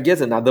activity. I guess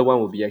another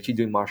one would be actually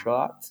doing martial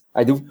arts.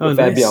 I do a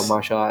fair bit of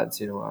martial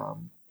arts,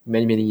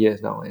 many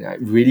years now, and I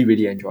really,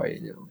 really enjoy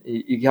it.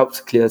 It helps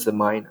clear the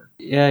mind.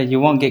 Yeah, you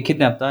won't get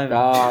kidnapped either.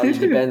 It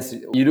depends.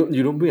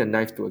 You don't bring a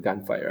knife to a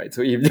gunfight, right?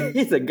 So if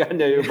it's a gun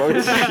that you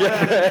probably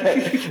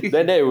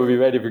then it will be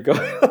very difficult.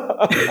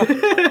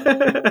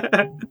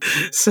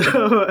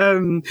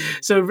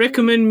 So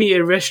recommend me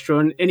a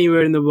restaurant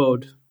anywhere in the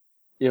world.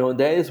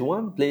 There is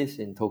one place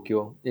in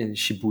Tokyo, in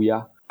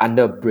Shibuya,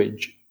 under a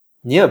bridge.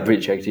 Near a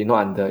bridge, actually,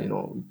 not under,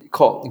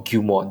 called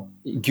Gyumon.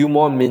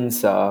 Gyumon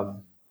means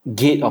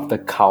gate of the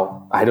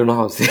cow. I don't know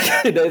how to say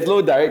it. There's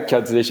no direct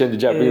translation to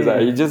Japanese.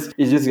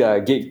 It's just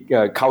a gate,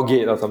 cow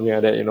gate or something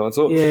like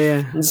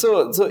that,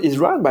 So, so it's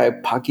run by a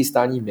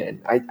Pakistani man.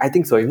 I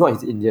think so. If not,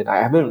 he's Indian. I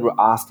haven't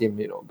asked him,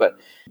 but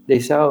they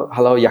sell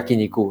halal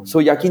yakiniku. So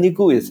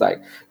yakiniku is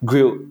like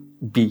grilled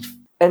beef.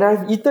 And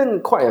I've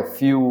eaten quite a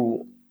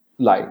few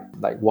like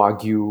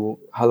wagyu,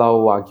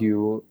 halal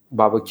wagyu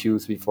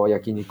barbecues before,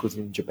 yakinikus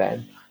in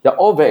Japan. They're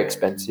all very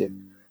expensive.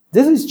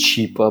 This is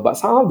cheaper, but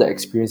somehow the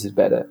experience is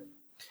better.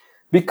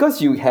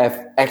 Because you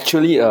have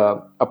actually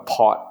a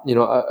pot,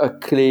 a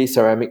clay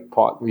ceramic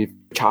pot with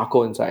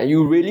charcoal inside, and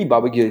you really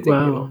barbecue the thing,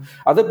 Wow.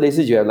 Other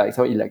places you have like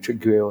some electric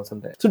grill or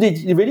something. So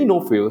they really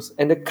no frills,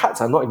 and the cuts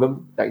are not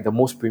even like the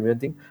most premium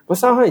thing, but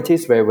somehow it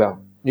tastes very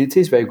well. It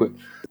tastes very good.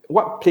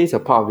 What plays a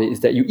part of it is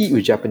that you eat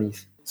with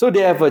Japanese. So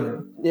they have a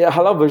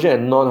halal version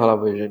and non-halal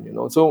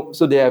version, So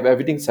they have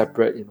everything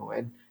separate,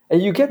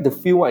 and you get the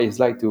feel what it's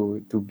like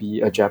to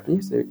be a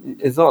Japanese.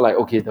 It's not like,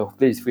 okay, the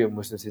place is free of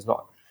Muslims. It's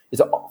not. It's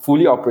a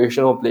fully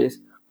operational place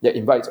that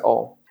invites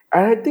all.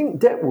 And I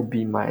think that would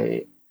be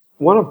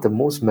one of the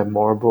most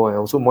memorable and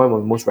also one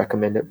of the most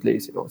recommended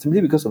place,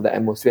 simply because of the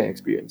atmosphere and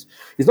experience.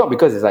 It's not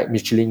because it's like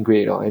Michelin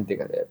grade or anything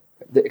like that.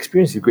 The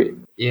experience is great.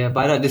 Yeah,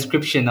 by that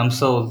description, I'm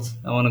sold.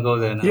 I want to go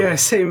there now. Yeah,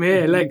 same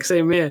here.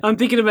 I'm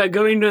thinking about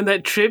going on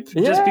that trip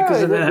just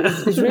because of that.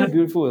 It's really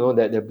beautiful,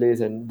 that place,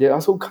 and they are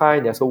so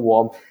kind, they're so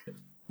warm.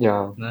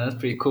 Yeah. No, that's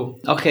pretty cool.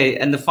 Okay,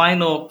 and the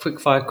final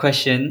quickfire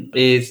question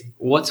is,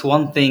 what's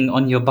one thing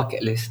on your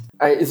bucket list?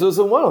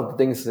 So one of the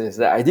things is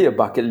that I did a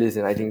bucket list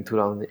in, I think,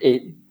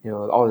 2008,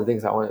 all the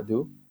things I want to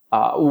do.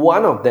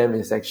 One of them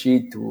is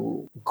actually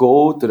to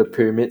go to the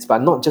pyramids,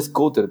 but not just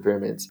go to the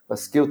pyramids, but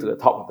scale to the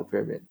top of the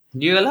pyramid.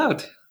 You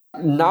allowed?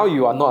 Now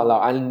you are not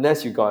allowed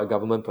unless you got a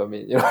government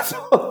permit. The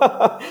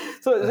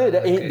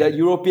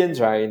Europeans,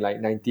 right, in like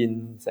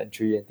 19th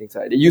century and things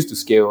like that, they used to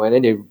scale, and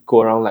then they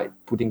go around like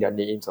putting their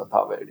names on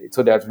top of everything.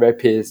 So they're very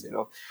pissed,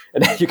 and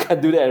then you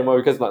can't do that anymore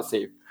because it's not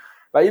safe.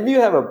 But if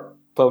you have a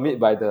permit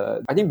by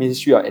the, I think,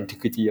 Ministry of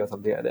Antiquity or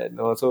something like that,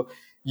 so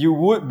you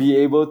would be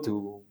able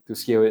to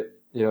scale it.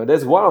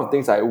 That's one of the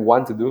things I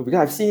want to do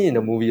because I've seen it in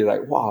the movie,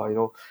 like,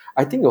 wow,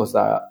 I think it was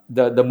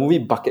the movie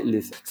Bucket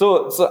List.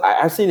 So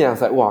I've seen it, I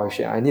was like, wow,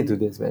 shit, I need to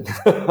do this, man.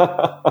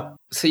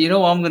 So you know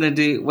what I'm gonna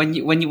do? When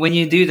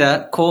you do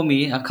that, call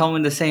me. I'll come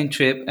on the same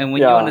trip, and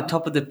when you're on the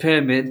top of the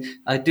pyramid,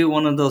 I do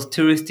one of those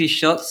touristy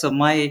shots, so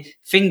my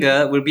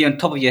finger will be on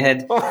top of your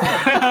head.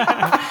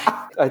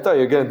 I thought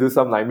you were going to do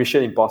some like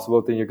Mission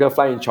Impossible thing. You're going to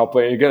fly in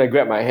chopper and you're going to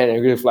grab my hand and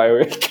you're going to fly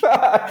away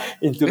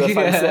into the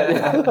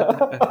sunset.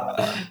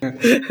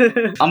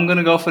 I'm going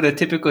to go for the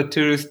typical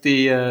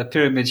touristy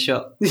pyramid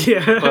shot.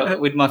 Yeah.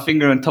 But with my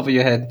finger on top of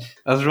your head.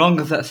 As wrong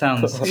as that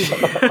sounds.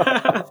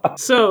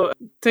 So,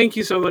 thank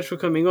you so much for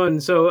coming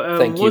on. So,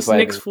 what's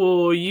next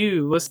for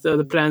you? What's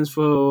the plans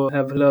for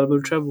Have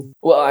Halal Travel?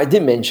 Well, I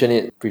did mention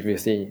it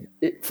previously.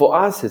 For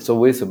us, it's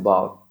always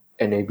about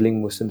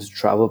enabling Muslims to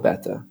travel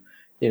better.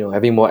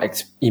 Having more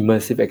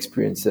immersive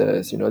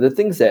experiences, the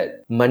things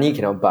that money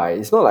cannot buy.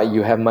 It's not like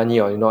you have money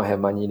or you not have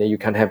money, then you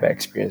can't have an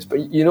experience. But,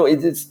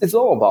 it's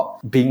all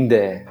about being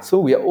there. So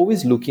we are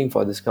always looking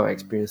for this kind of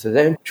experiences.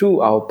 And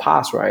through our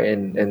past, right,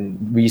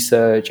 and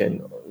research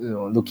and,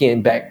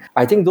 looking back,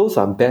 I think those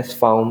are best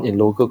found in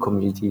local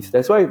communities.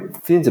 That's why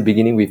since the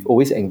beginning, we've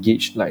always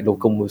engaged like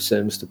local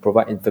Muslims to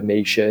provide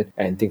information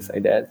and things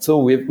like that. So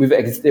we've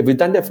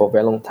done that for a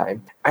very long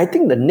time. I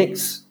think the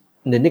next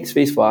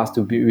phase for us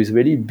to build is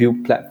really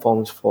build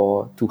platforms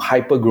to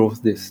hyper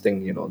growth this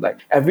thing, like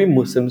every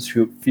Muslim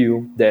should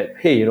feel that,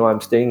 hey, I'm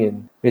staying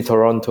in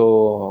Toronto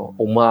or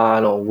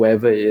Oman or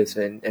wherever it is,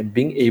 and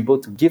being able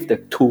to give the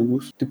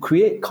tools to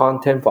create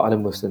content for other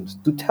Muslims,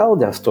 to tell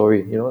their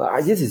story,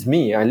 this is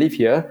me, I live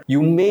here.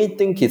 You may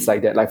think it's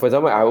like that. Like, for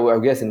example, I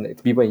guess in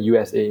people in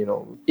USA,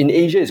 in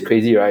Asia it's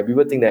crazy, right?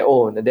 People think that,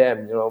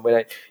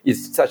 when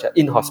it's such an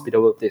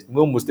inhospitable place,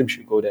 no Muslim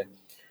should go there.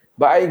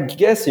 But I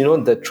guess,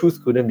 the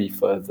truth couldn't be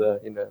further,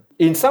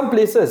 in some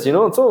places,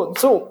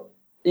 so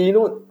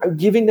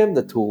giving them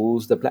the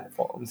tools, the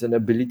platforms, and the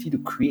ability to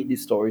create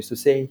these stories to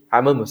say,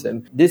 I'm a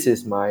Muslim, this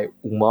is my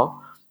ummah,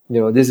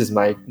 this is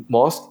my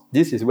mosque,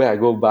 this is where I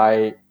go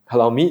buy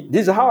halal meat,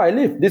 this is how I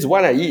live, this is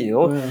what I eat,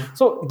 Yeah.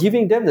 So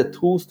giving them the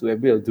tools to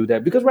be able to do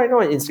that. Because right now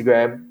on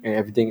Instagram and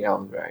everything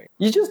else, right,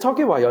 you're just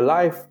talking about your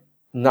life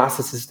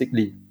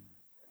narcissistically.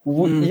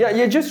 Yeah,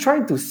 you're just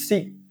trying to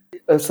seek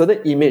a certain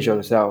image of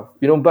yourself,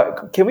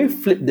 but can we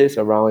flip this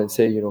around and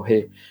say,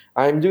 hey,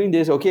 I'm doing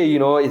this, okay,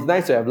 it's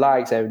nice to have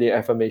likes and the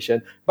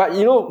affirmation, but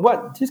you know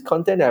what, this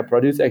content that I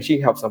produce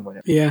actually helps someone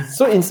else. Yeah.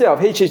 So instead of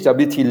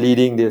HHWT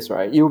leading this,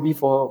 right, it will be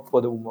for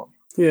the ummah.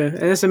 Yeah, and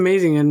that's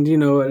amazing. And,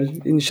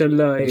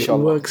 inshallah, it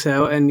works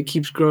out and it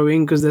keeps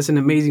growing, because that's an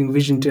amazing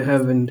vision to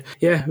have. And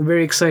yeah,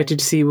 very excited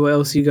to see what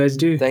else you guys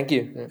do. Thank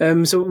you.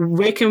 So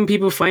where can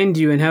people find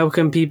you, and how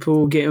can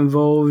people get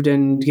involved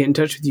and get in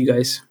touch with you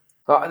guys?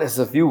 There's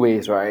a few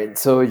ways, right?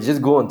 So you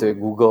just go onto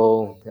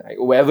Google, like,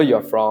 wherever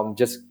you're from,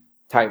 just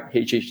type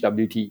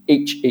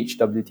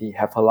HHWT,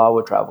 Have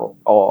Halal Travel,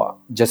 or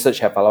just search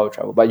Have Halal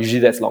Travel. But usually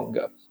that's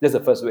longer. That's the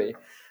first way.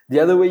 The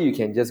other way, you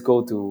can just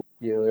go to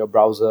your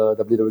browser,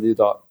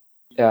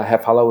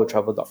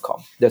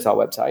 www.havehalaltravel.com. That's our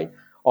website.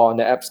 Or on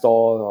the App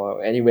Store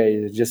or anywhere,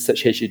 you just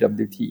search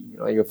HHWT.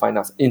 You'll find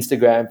us.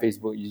 Instagram,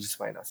 Facebook, you just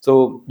find us.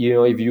 So,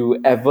 if you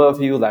ever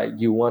feel like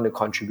you want to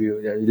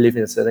contribute, you live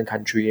in a certain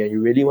country and you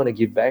really want to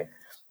give back,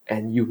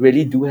 and you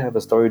really do have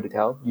a story to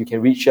tell, you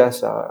can reach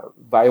us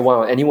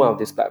via any one of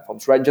these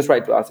platforms. Right? Just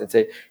write to us and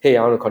say, hey,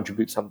 I want to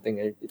contribute something,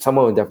 and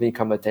someone will definitely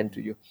come attend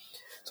to you.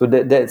 So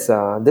that's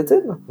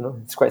it.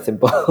 It's quite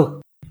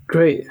simple.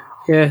 Great.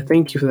 Yeah,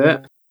 thank you for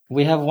that.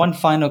 We have one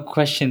final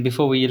question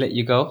before we let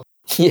you go.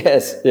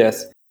 Yes.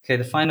 Okay,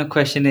 the final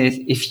question is,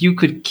 if you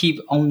could keep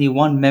only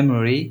one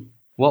memory,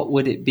 what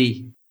would it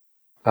be?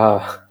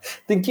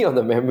 Thinking of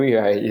the memory,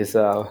 right, is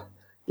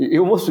it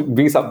almost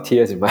brings up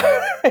tears in my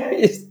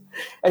eyes.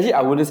 Actually,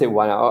 I wouldn't say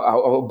one.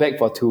 I'll beg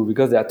for two,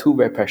 because there are two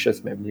very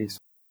precious memories.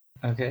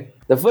 Okay.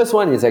 The first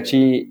one is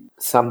actually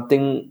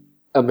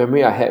a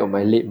memory I had of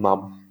my late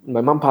mom.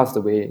 My mom passed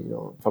away,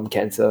 from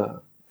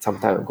cancer some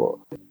time ago.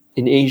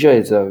 In Asia,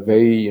 it's a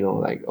very,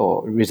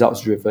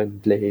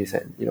 results-driven place,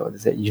 and, they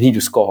say you need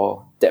to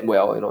score that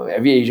well.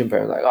 Every Asian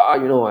parent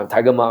I'm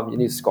tiger mom, you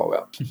need to score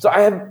well. So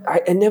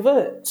I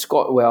never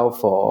scored well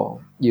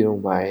for,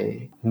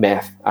 my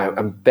math.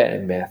 I'm bad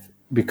at math,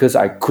 because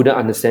I couldn't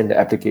understand the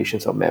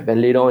applications of math.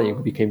 And later on,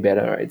 it became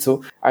better, right?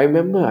 So I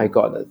remember I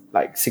got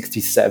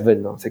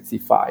 67 or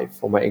 65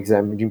 for my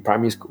exam in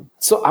primary school.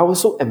 So I was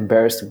so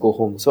embarrassed to go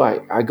home. So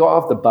I got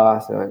off the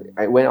bus and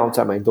I went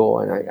outside my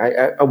door, and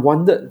I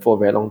wandered for a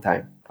very long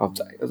time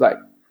outside. It was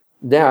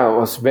then I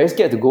was very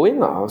scared to go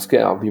in. I was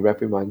scared I'll be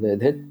reprimanded.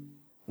 And then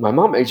my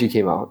mom actually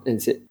came out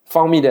and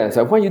found me there. I was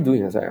like, what are you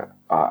doing? I was like,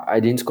 I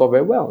didn't score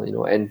very well,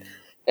 and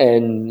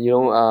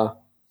I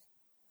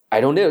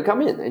don't dare to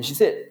come in. And she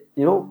said,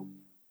 no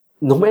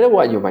matter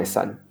what, you're my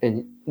son,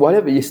 and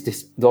whatever is,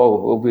 this door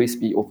will always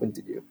be open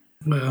to you.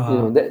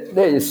 Wow. That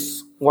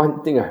is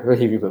one thing I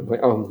really remember.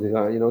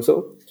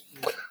 So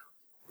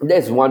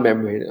that's one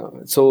memory.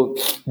 So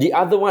the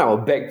other one I'll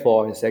beg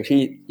for is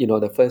actually,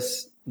 the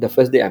first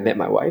day I met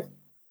my wife.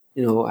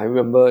 I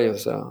remember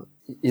it's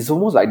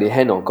almost like the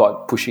hand of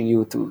God pushing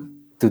you to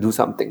do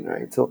something,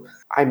 right? So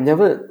I'm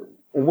never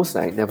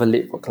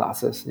late for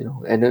classes,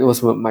 and it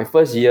was my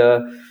first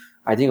year.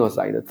 I think it was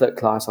the third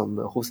class of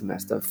the whole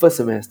semester. First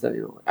semester,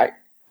 I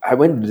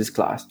went to this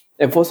class,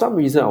 and for some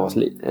reason I was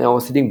late, and I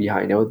was sitting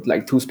behind. There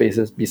were two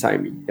spaces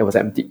beside me. It was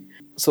empty.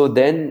 So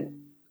then,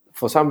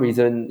 for some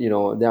reason,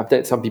 then after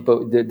that, some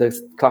people, the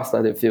class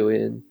started to fill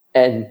in,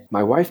 and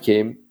my wife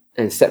came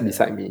and sat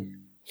beside me,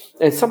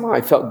 and somehow I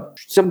felt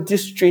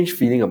this strange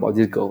feeling about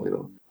this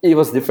girl. It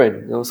was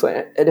different, So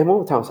at that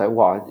moment of time, I was like,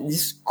 wow,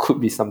 this could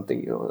be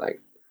something,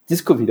 this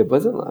could be the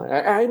person.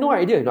 I had no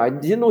idea. I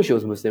didn't know she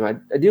was Muslim. I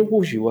didn't know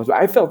who she was, but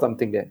I felt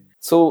something there.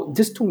 So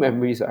these two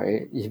memories,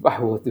 if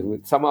I were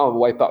to somehow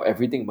wipe out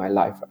everything in my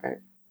life,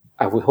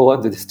 I would hold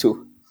on to these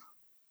two.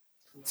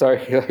 Sorry,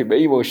 like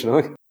very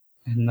emotional.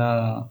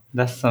 No,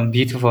 that's some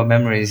beautiful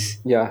memories.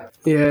 Yeah.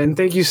 Yeah, and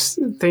thank you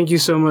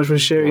so much for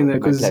sharing that, My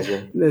because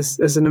pleasure.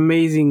 that's an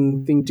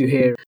amazing thing to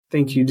hear.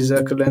 Thank you,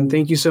 Jazakallah, and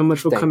thank you so much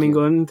for Thank coming you.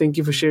 on. Thank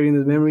you for sharing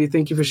the memory.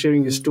 Thank you for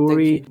sharing your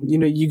story. You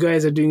know, you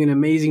guys are doing an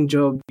amazing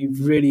job.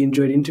 We've really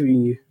enjoyed interviewing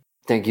you.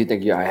 Thank you.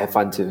 I had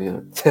fun too. You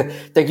know.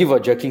 Thank you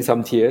for jerking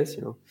some tears.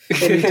 You know.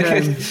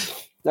 Anytime.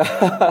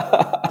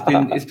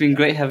 It's been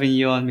great having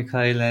you on,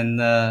 Mikhail,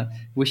 and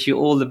wish you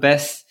all the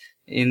best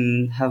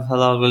in Have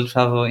Halal World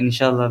Travel.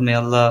 Inshallah, may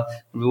Allah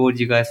reward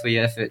you guys for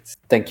your efforts.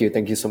 Thank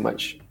you so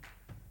much.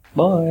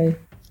 Bye.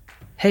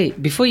 Hey,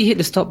 before you hit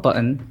the stop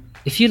button,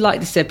 if you like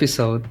this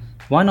episode,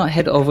 why not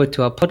head over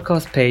to our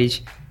podcast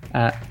page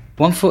at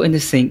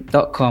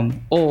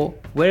onefootinthesink.com or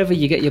wherever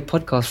you get your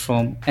podcast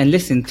from and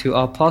listen to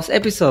our past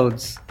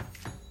episodes.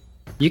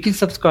 You can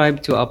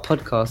subscribe to our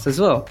podcast as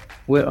well.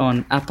 We're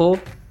on Apple,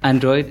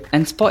 Android,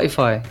 and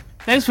Spotify.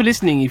 Thanks for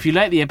listening. If you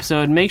like the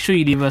episode, make sure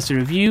you leave us a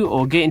review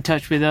or get in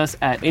touch with us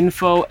at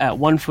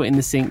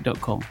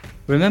info@onefootinthesink.com.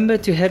 Remember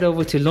to head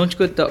over to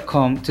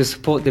launchgood.com to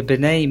support the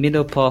Benay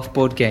Middle Path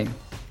board game.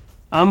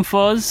 I'm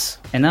Foz.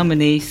 And I'm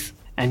Anis.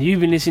 And you've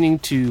been listening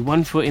to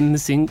One Foot in the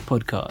Sink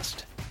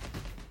podcast.